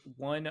lose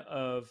one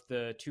of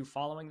the 2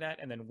 following that,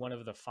 and then one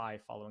of the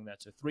 5 following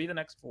that. So 3 of the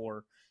next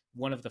 4,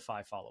 one of the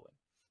 5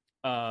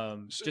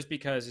 following. Just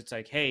because it's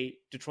like, hey,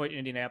 Detroit,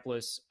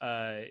 Indianapolis,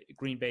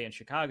 Green Bay, and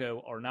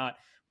Chicago are not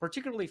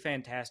particularly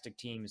fantastic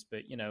teams,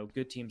 but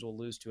good teams will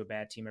lose to a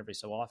bad team every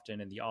so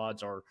often, and the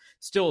odds are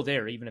still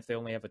there, even if they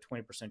only have a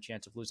 20%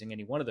 chance of losing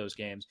any one of those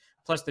games.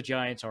 Plus, the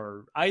Giants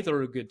are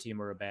either a good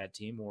team or a bad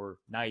team, or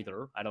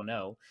neither. I don't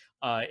know.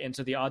 And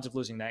so the odds of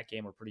losing that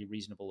game are pretty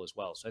reasonable as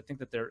well. So I think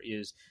that there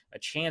is a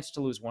chance to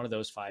lose one of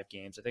those 5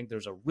 games. I think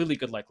there's a really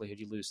good likelihood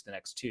you lose the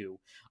next 2.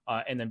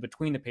 And then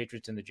between the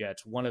Patriots and the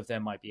Jets, one of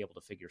them might be able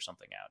to figure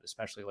something out,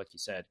 especially, like you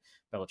said,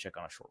 Belichick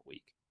on a short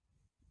week.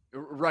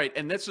 Right,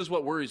 and this is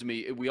what worries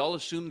me. We all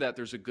assume that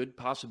there's a good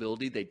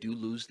possibility they do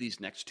lose these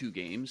next 2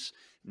 games.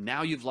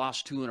 Now you've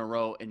lost 2 in a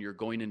row, and you're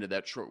going into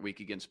that short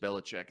week against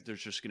Belichick.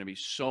 There's just going to be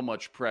so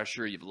much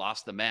pressure. You've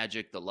lost the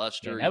magic, the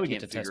luster. Yeah, You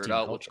can't figure it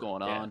out what's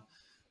going on.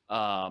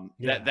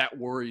 That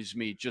worries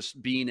me,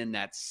 just being in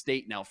that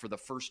state now for the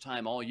first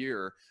time all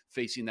year,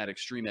 facing that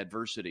extreme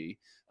adversity,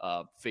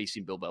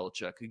 facing Bill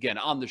Belichick. Again,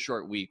 on the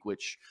short week,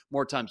 which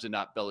more times than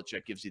not,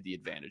 Belichick gives you the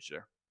advantage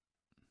there.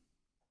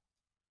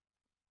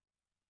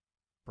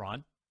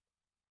 Braun?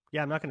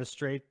 Yeah, I'm not going to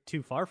stray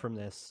too far from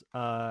this.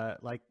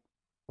 Let's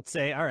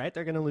say, all right,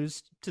 they're going to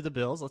lose to the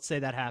Bills. Let's say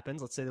that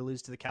happens. Let's say they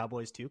lose to the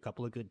Cowboys too, a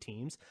couple of good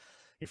teams.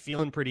 You're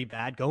feeling pretty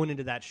bad going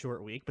into that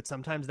short week, but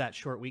sometimes that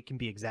short week can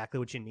be exactly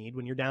what you need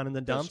when you're down in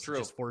the dumps. It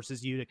just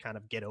forces you to kind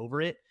of get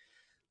over it.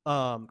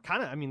 Kind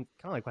of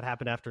like what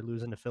happened after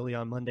losing to Philly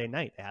on Monday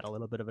night. They had a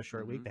little bit of a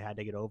short week. They had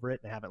to get over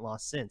it. They haven't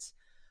lost since.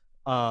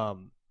 So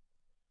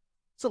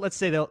let's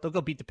say they'll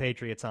go beat the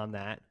Patriots on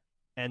that,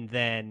 and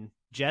then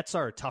Jets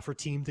are a tougher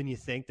team than you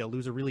think. They'll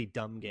lose a really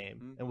dumb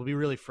game, and we'll be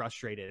really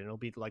frustrated. And it'll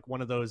be like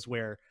one of those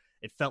where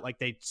it felt like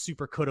they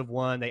super could have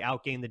won. They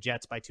outgained the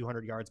Jets by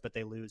 200 yards, but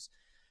they lose.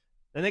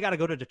 Then they got to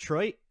go to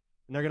Detroit,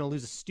 and they're going to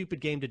lose a stupid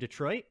game to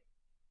Detroit.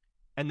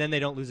 and then they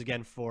don't lose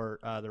again for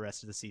the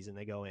rest of the season.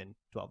 They go in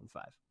 12-5.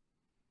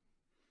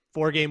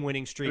 4-game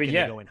winning streak, and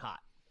they go in hot.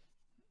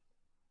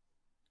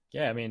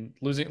 Yeah, I mean,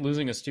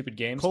 losing a stupid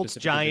game, Colts,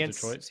 specifically Giants.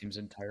 to Detroit, seems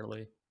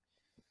entirely.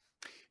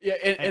 Yeah,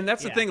 and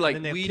that's the thing.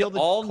 Like, we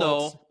all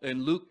know,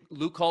 and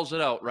Luke calls it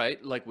out,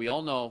 right? Like, we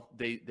all know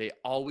they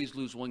always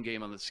lose one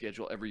game on the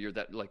schedule every year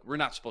that, like, we're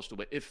not supposed to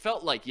win. It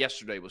felt like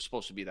yesterday was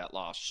supposed to be that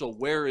loss. So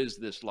where is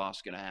this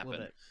loss going to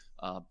happen?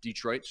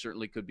 Detroit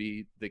certainly could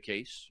be the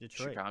case.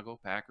 Chicago,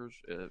 Packers,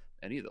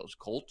 any of those.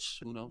 Colts,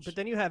 who knows? But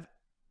then you have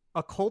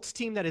a Colts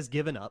team that has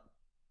given up.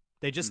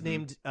 They just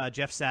named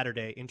Jeff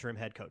Saturday interim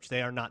head coach.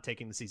 They are not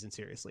taking the season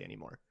seriously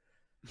anymore.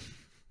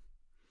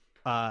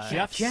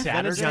 Jeff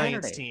Saturday?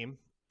 Giants team.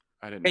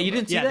 I didn't know you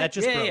didn't see that? That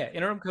just broke. Yeah.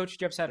 Interim coach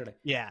Jeff Saturday.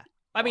 Yeah.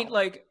 I mean,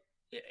 like,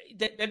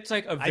 that's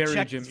like a very I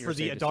checked Jim for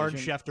the Irsay Darn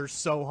decision. Schefter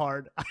so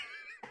hard.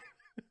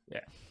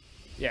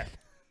 Yeah.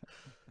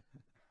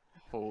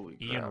 Holy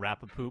crap. Ian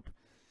Rappapoop.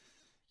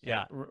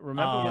 Yeah.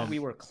 Remember when we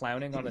were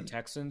clowning on the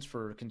Texans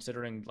for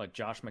considering, like,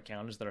 Josh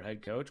McCown as their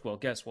head coach? Well,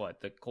 guess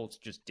what? The Colts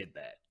just did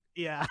that.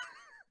 Yeah.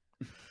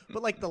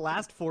 But, like, the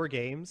last 4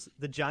 games,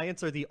 the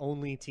Giants are the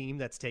only team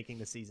that's taking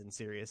the season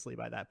seriously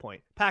by that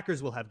point.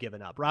 Packers will have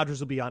given up. Rodgers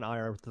will be on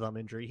IR with a thumb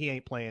injury. He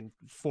ain't playing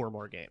 4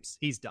 more games.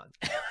 He's done.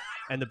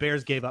 And the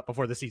Bears gave up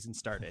before the season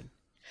started.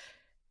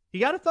 He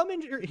got a thumb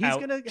injury. He's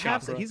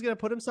gonna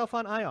put himself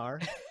on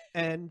IR,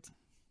 and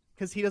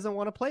because he doesn't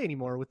want to play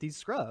anymore with these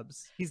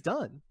scrubs. He's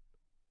done.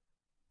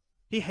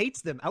 He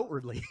hates them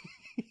outwardly.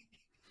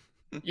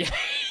 Yeah.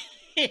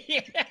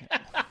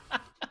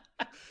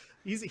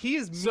 He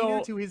is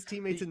meaner to his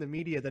teammates in the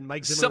media than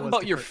Mike Zimmer Something was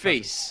about to your Kirk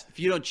face. If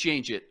you don't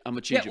change it, I'm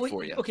going to change it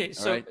for you. Okay,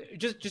 so right?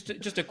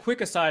 just a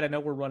quick aside. I know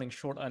we're running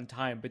short on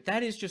time, but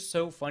that is just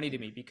so funny to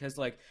me because,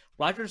 like,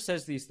 Rodgers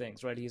says these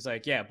things, right? He's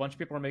like, yeah, a bunch of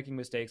people are making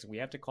mistakes, and we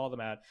have to call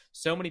them out.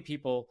 So many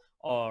people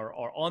are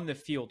on the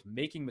field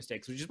making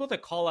mistakes. We just want to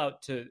call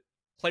out to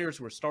players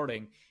who are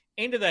starting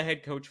and to the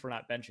head coach for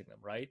not benching them,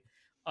 right?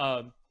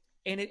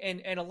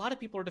 And a lot of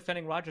people are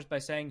defending Rodgers by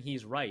saying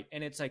he's right,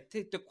 and it's like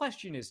the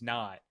question is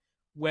not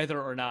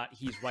whether or not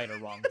he's right or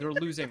wrong. They're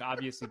losing.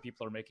 Obviously,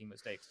 people are making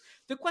mistakes.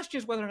 The question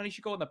is whether or not he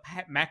should go on the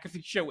Pat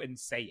McAfee show and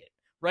say it,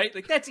 right?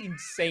 Like, that's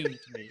insane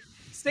to me.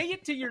 Say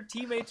it to your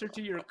teammates or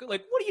to your,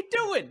 like, what are you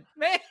doing,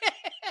 man?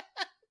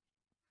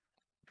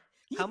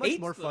 How much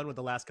more fun would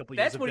the last couple of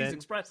years That's have what been he's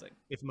expressing.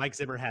 if Mike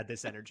Zimmer had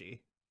this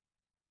energy?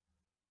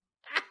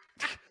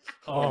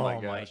 Oh my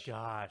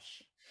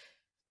gosh.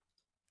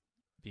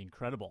 Be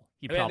incredible.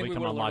 He'd probably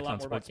come on Locked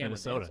On Sports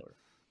Minnesota.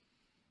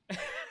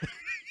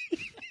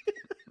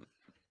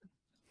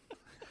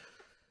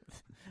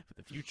 With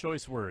a few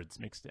choice words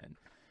mixed in.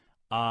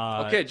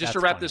 Okay, just to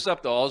wrap this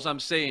up, though, all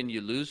I'm saying,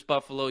 you lose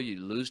Buffalo, you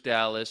lose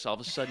Dallas, all of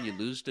a sudden you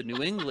lose to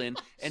New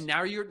England, and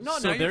now you're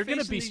they're going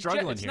to be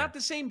struggling Jets. It's here. not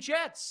the same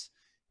Jets.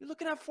 You're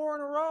looking at 4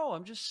 in a row.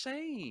 I'm just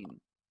saying.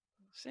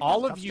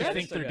 All of you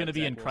think they're going to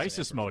be in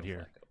crisis mode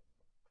here.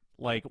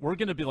 Like, we're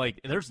going to be like,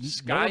 no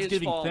one's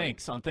giving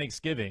thanks on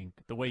Thanksgiving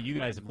the way you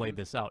guys have played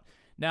this out.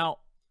 Now,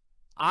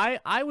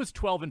 I was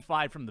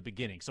 12-5 from the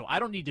beginning, so I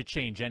don't need to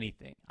change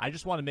anything. I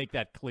just want to make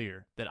that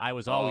clear that I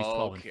was always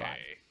 12-5.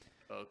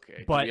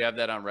 Okay. But do you have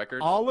that on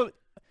record?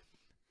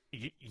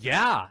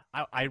 Yeah.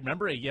 I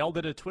remember I yelled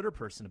at a Twitter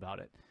person about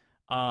it.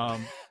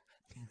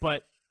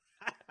 But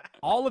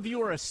all of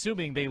you are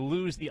assuming they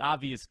lose the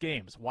obvious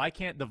games. Why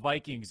can't the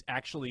Vikings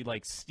actually,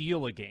 like,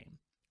 steal a game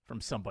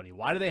from somebody?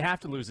 Why do they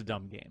have to lose a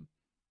dumb game?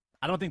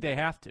 I don't think they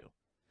have to.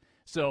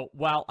 So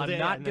while I'm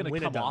not going to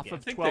come off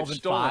of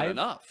 12-5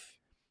 enough.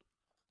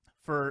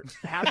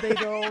 Have they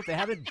though? They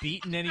haven't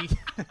beaten any.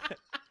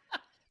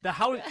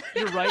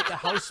 You're right. The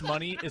house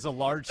money is a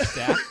large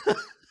stack,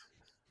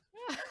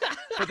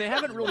 but they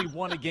haven't really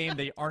won a game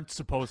they aren't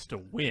supposed to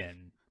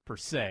win per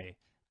se.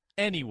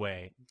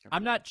 Anyway,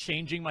 I'm not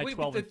changing my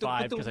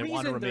 12-5 because I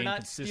want to remain consistent. The reason they're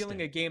not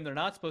stealing a game they're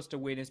not supposed to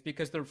win is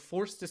because they're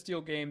forced to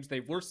steal games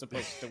they were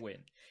supposed to win.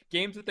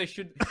 Games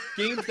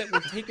that were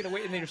taken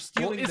away and they're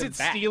stealing them back. Is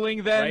it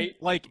stealing then? Right?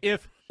 Like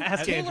if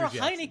Taylor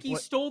Heineke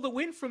stole the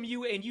win from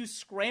you and you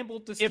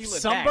scrambled to steal it back.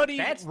 If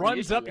somebody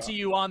runs up to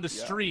you on the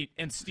street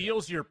and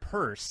steals your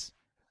purse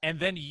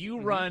and then you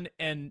run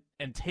and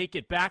take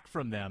it back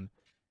from them,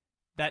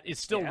 that is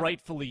still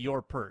rightfully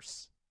your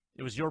purse.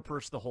 It was your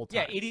purse the whole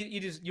time. Yeah,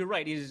 it is. You're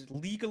right. It is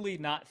legally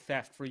not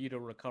theft for you to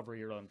recover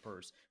your own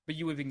purse, but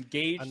you have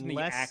engaged in the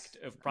act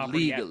of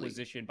property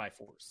acquisition by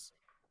force.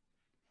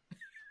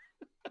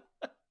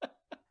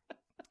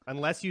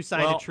 Unless you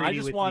signed a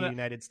treaty with the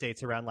United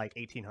States around like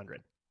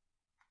 1800.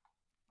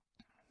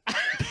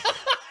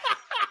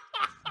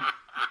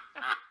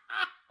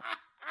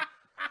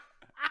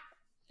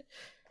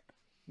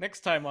 Next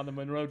time on the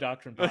Monroe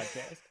Doctrine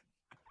podcast.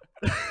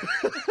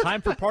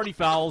 Time for party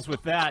fouls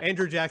with that.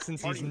 Andrew Jackson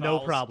sees no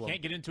problem.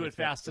 Can't get into it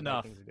fast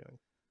enough.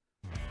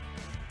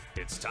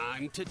 It's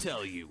time to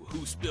tell you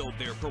who spilled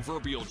their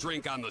proverbial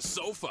drink on the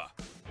sofa.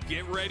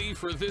 Get ready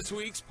for this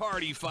week's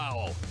party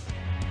foul.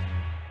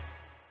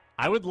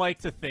 I would like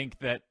to think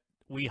that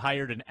we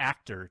hired an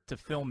actor to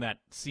film that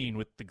scene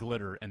with the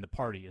glitter and the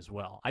party as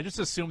well. I just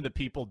assume that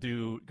people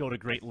do go to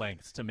great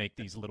lengths to make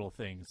these little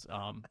things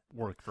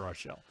work for our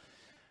show.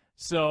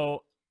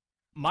 So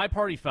my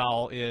party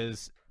foul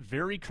is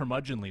very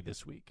curmudgeonly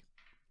this week.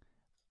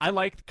 I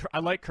like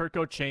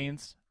Kirko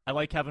chains. I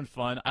like having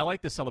fun. I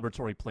like the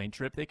celebratory plane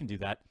trip. They can do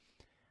that.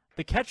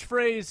 The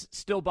catchphrase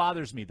still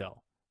bothers me,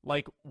 though.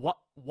 Like,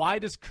 why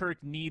does Kirk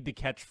need the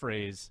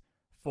catchphrase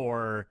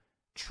for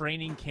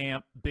training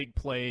camp, big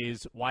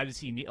plays? Why does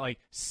he need, like,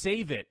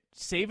 save it.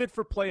 Save it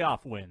for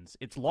playoff wins.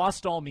 It's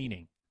lost all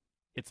meaning.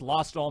 It's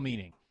lost all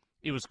meaning.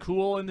 It was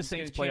cool in the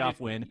Saints playoff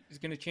win. He's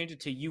going to change it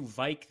to you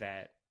Vike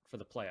that for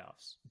the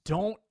playoffs.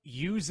 Don't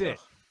use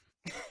it.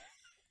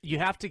 You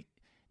have to,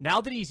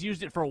 now that he's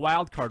used it for a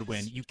wild card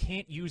win, you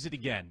can't use it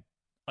again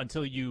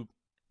until you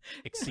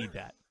exceed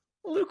that.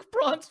 Luke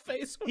Braun's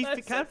face. He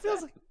kind of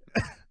feels like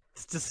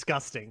it's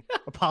disgusting.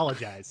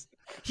 Apologize.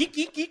 He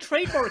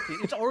trademarked it.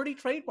 It's already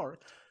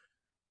trademarked.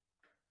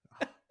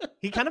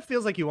 He kind of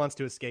feels like he wants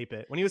to escape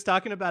it. When he was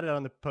talking about it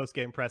on the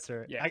post-game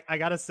presser, yeah. I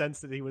got a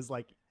sense that he was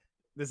like,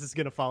 this is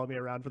going to follow me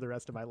around for the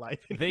rest of my life.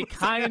 They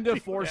kind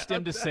of forced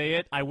him to say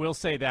it. I will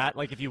say that.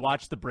 Like, if you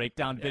watch the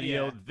breakdown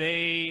video,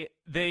 they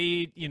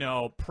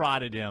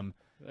prodded him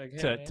like,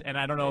 and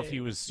I don't know if he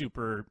was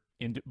super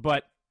into,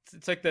 but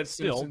it's like that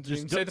still,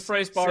 just say the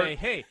phrase, Bart.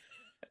 Say,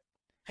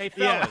 hey,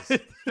 fellas,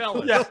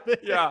 fellas.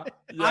 Yeah.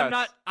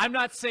 Yes. I'm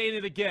not saying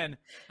it again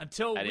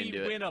until we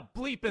win a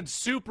bleeping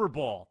Super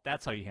Bowl.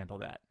 That's how you handle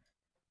that.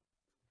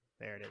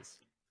 There it is.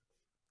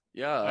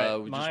 Yeah,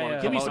 we just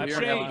want to come out here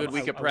and have a good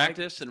week of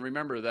practice. And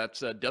remember,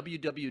 that's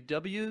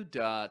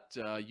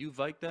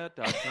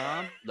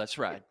www.youvikeThat.com. Let's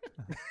ride.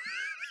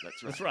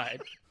 Let's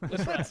ride.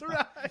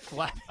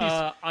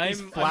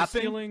 I'm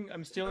stealing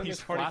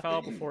this party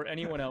foul before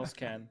anyone else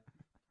can.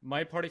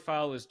 My party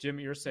foul is Jim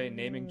Irsay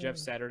naming Jeff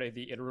Saturday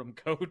the interim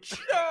coach.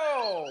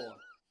 No,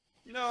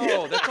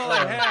 that's all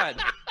I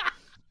had.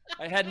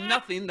 I had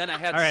nothing. Then I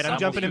had. All right, I'm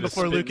jumping in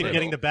before Luke and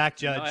getting the back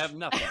judge. No, I have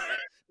nothing.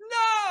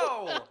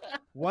 No.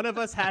 One of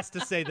us has to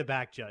say the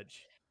back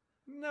judge.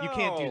 No. You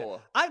can't do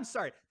that. I'm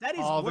sorry. That is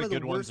one of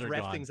the worst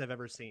ref things I've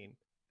ever seen.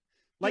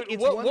 Like,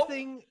 it's one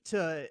thing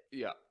to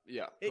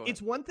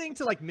it's one thing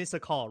to like miss a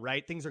call,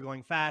 right? Things are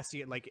going fast.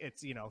 You like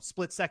it's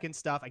split second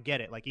stuff. I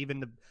get it. Like even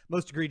the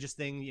most egregious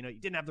thing, you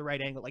didn't have the right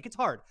angle. Like it's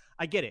hard.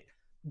 I get it.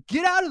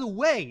 Get out of the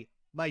way,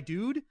 my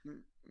dude.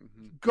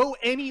 Mm-hmm. Go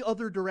any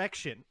other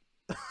direction.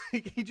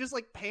 He just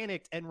like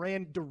panicked and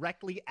ran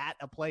directly at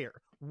a player.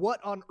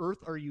 What on earth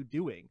are you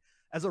doing?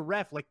 As a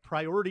ref, like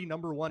priority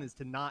number one is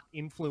to not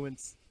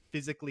influence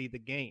physically the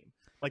game.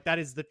 Like that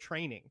is the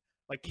training.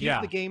 Like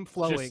keep the game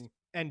flowing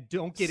and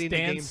don't get in the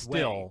game's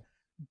still. way.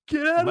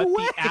 Get out of the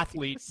way. Let the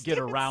athlete get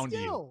around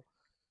you.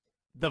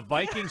 The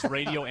Vikings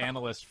radio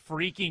analyst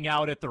freaking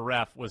out at the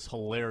ref was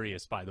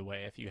hilarious, by the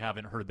way, if you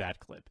haven't heard that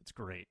clip. It's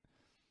great.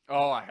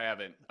 Oh, I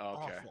haven't.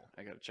 Okay. Awful.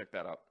 I got to check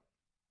that out.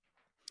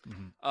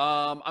 Mm-hmm.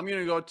 I'm going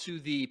to go to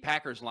the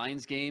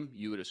Packers-Lions game.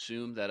 You would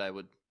assume that I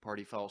would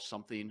party foul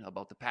something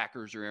about the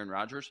Packers or Aaron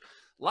Rodgers.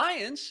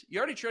 Lions, you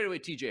already traded away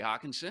TJ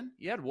Hawkinson.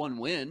 You had one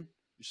win.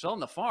 You're selling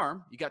the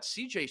farm. You got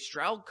CJ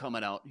Stroud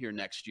coming out here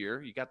next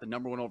year. You got the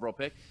number 1 overall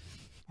pick.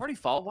 Party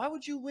foul. Why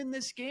would you win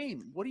this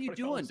game? What are you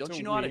doing? Don't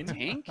you know how to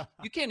tank?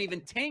 You can't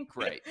even tank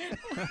right.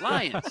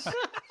 Lions,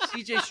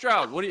 CJ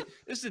Stroud.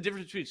 This is the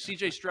difference between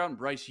CJ Stroud and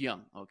Bryce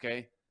Young,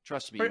 okay?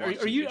 Trust me.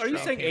 Are you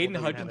saying Aiden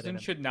Hutchinson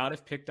should not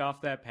have picked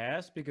off that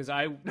pass? Because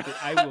I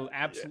will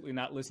absolutely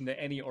not listen to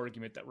any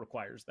argument that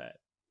requires that.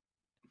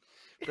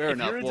 Fair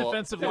enough. If you're a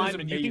defensive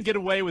lineman, you can get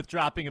away with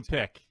dropping a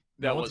pick.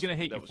 No one's going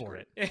to hate you for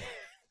it.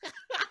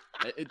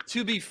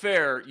 To be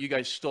fair, you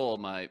guys stole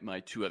my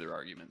 2 other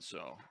arguments,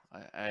 so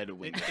I had to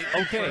win.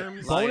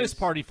 Okay, bonus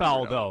party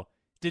foul, though.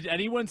 Did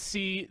anyone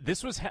see –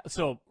 this was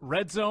so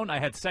red zone, I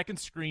had second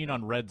screen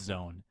on red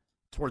zone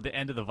toward the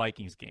end of the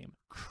Vikings game.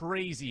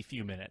 Crazy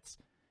few minutes.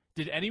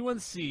 Did anyone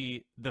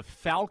see the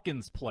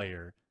Falcons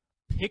player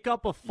pick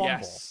up a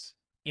fumble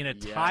in a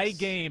tie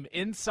game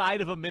inside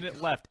of a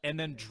minute left and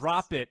then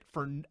drop it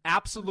for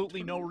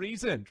absolutely no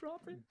reason?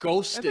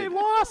 Ghosted. And they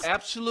lost.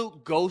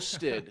 Absolute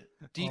ghosted.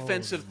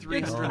 Defensive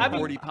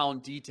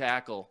 340-pound D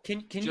tackle.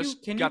 Can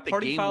you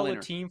party foul a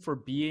team for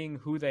being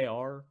who they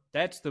are?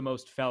 That's the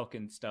most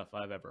Falcon stuff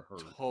I've ever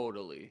heard.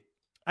 Totally.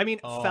 I mean,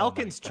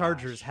 Falcons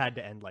Chargers had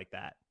to end like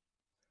that.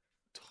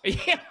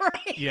 Yeah,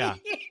 right. Yeah.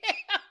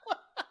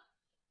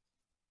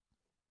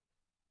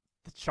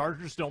 The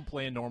Chargers don't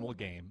play a normal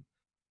game.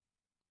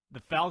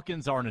 The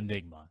Falcons are an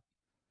enigma.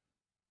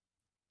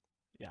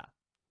 Yeah.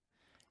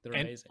 They're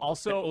amazing.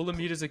 Also,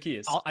 Olamide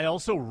Zacchaeus. I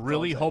also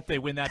really hope they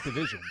win that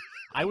division.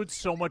 I would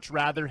so much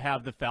rather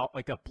have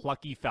a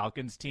plucky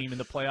Falcons team in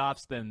the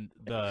playoffs than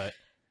the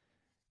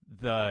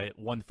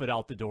 1 foot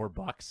out the door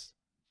Bucks.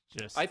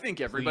 I think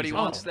everybody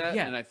wants that,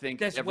 and I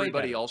think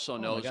everybody also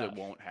knows it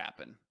won't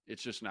happen.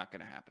 It's just not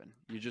going to happen.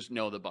 You just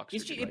know the Bucks are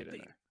right in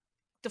there.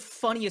 the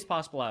funniest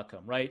possible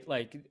outcome, right?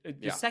 Like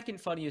the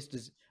second funniest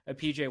is a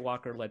PJ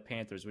Walker-led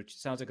Panthers, which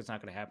sounds like it's not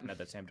going to happen now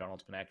that Sam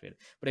Darnold's been activated.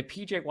 But a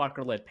PJ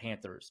Walker-led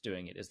Panthers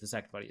doing it is the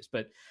second funniest.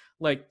 But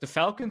like the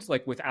Falcons,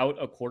 like without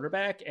a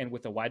quarterback and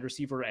with a wide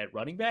receiver at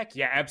running back,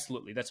 yeah,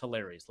 absolutely, that's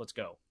hilarious. Let's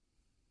go.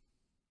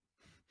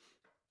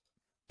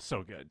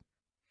 So good.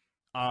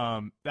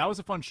 That was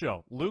a fun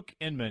show. Luke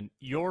Inman,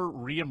 your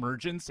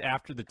reemergence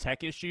after the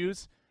tech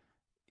issues,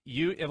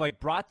 it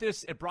brought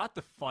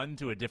the fun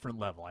to a different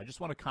level. I just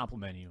want to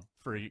compliment you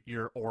for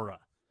your aura.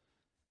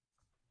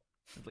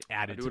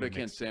 Added do to what I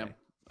can, Sam.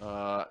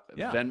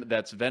 Yeah.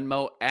 That's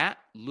Venmo at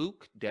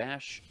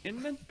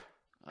Luke-Inman.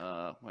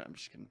 I'm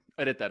just kidding.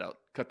 Edit that out.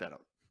 Cut that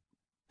out.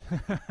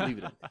 Leave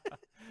it in.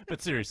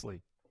 But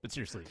seriously, we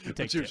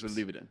take seriously, tips.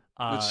 leave it in.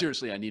 But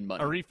seriously, I need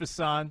money. Arif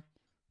Hassan,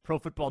 Pro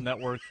Football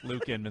Network,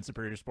 Luke Inman,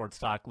 Superior Sports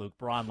Talk, Luke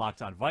Braun,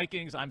 Locked On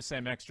Vikings. I'm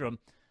Sam Ekstrom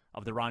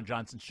of the Ron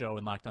Johnson Show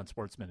in Locked On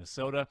Sports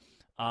Minnesota.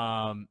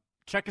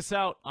 Check us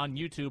out on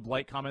YouTube,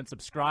 like, comment,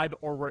 subscribe,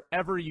 or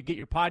wherever you get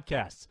your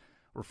podcasts.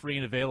 We're free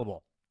and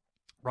available.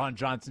 Ron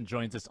Johnson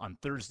joins us on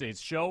Thursday's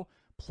show.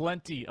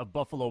 Plenty of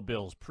Buffalo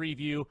Bills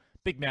preview.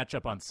 Big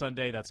matchup on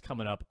Sunday. That's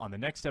coming up on the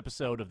next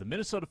episode of the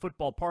Minnesota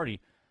Football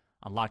Party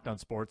on Locked On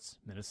Sports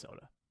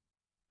Minnesota.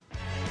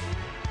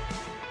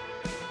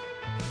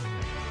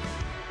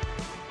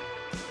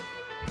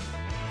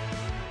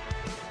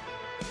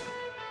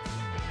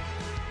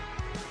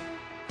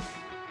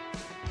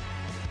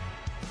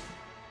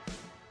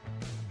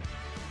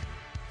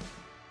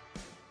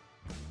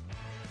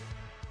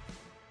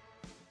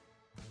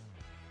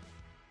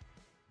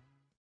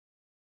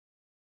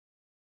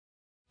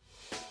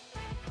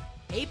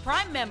 Hey,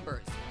 Prime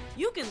members,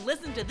 you can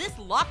listen to this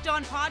Locked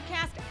On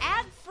podcast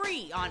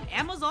ad-free on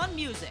Amazon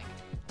Music.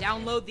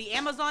 Download the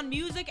Amazon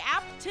Music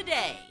app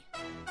today.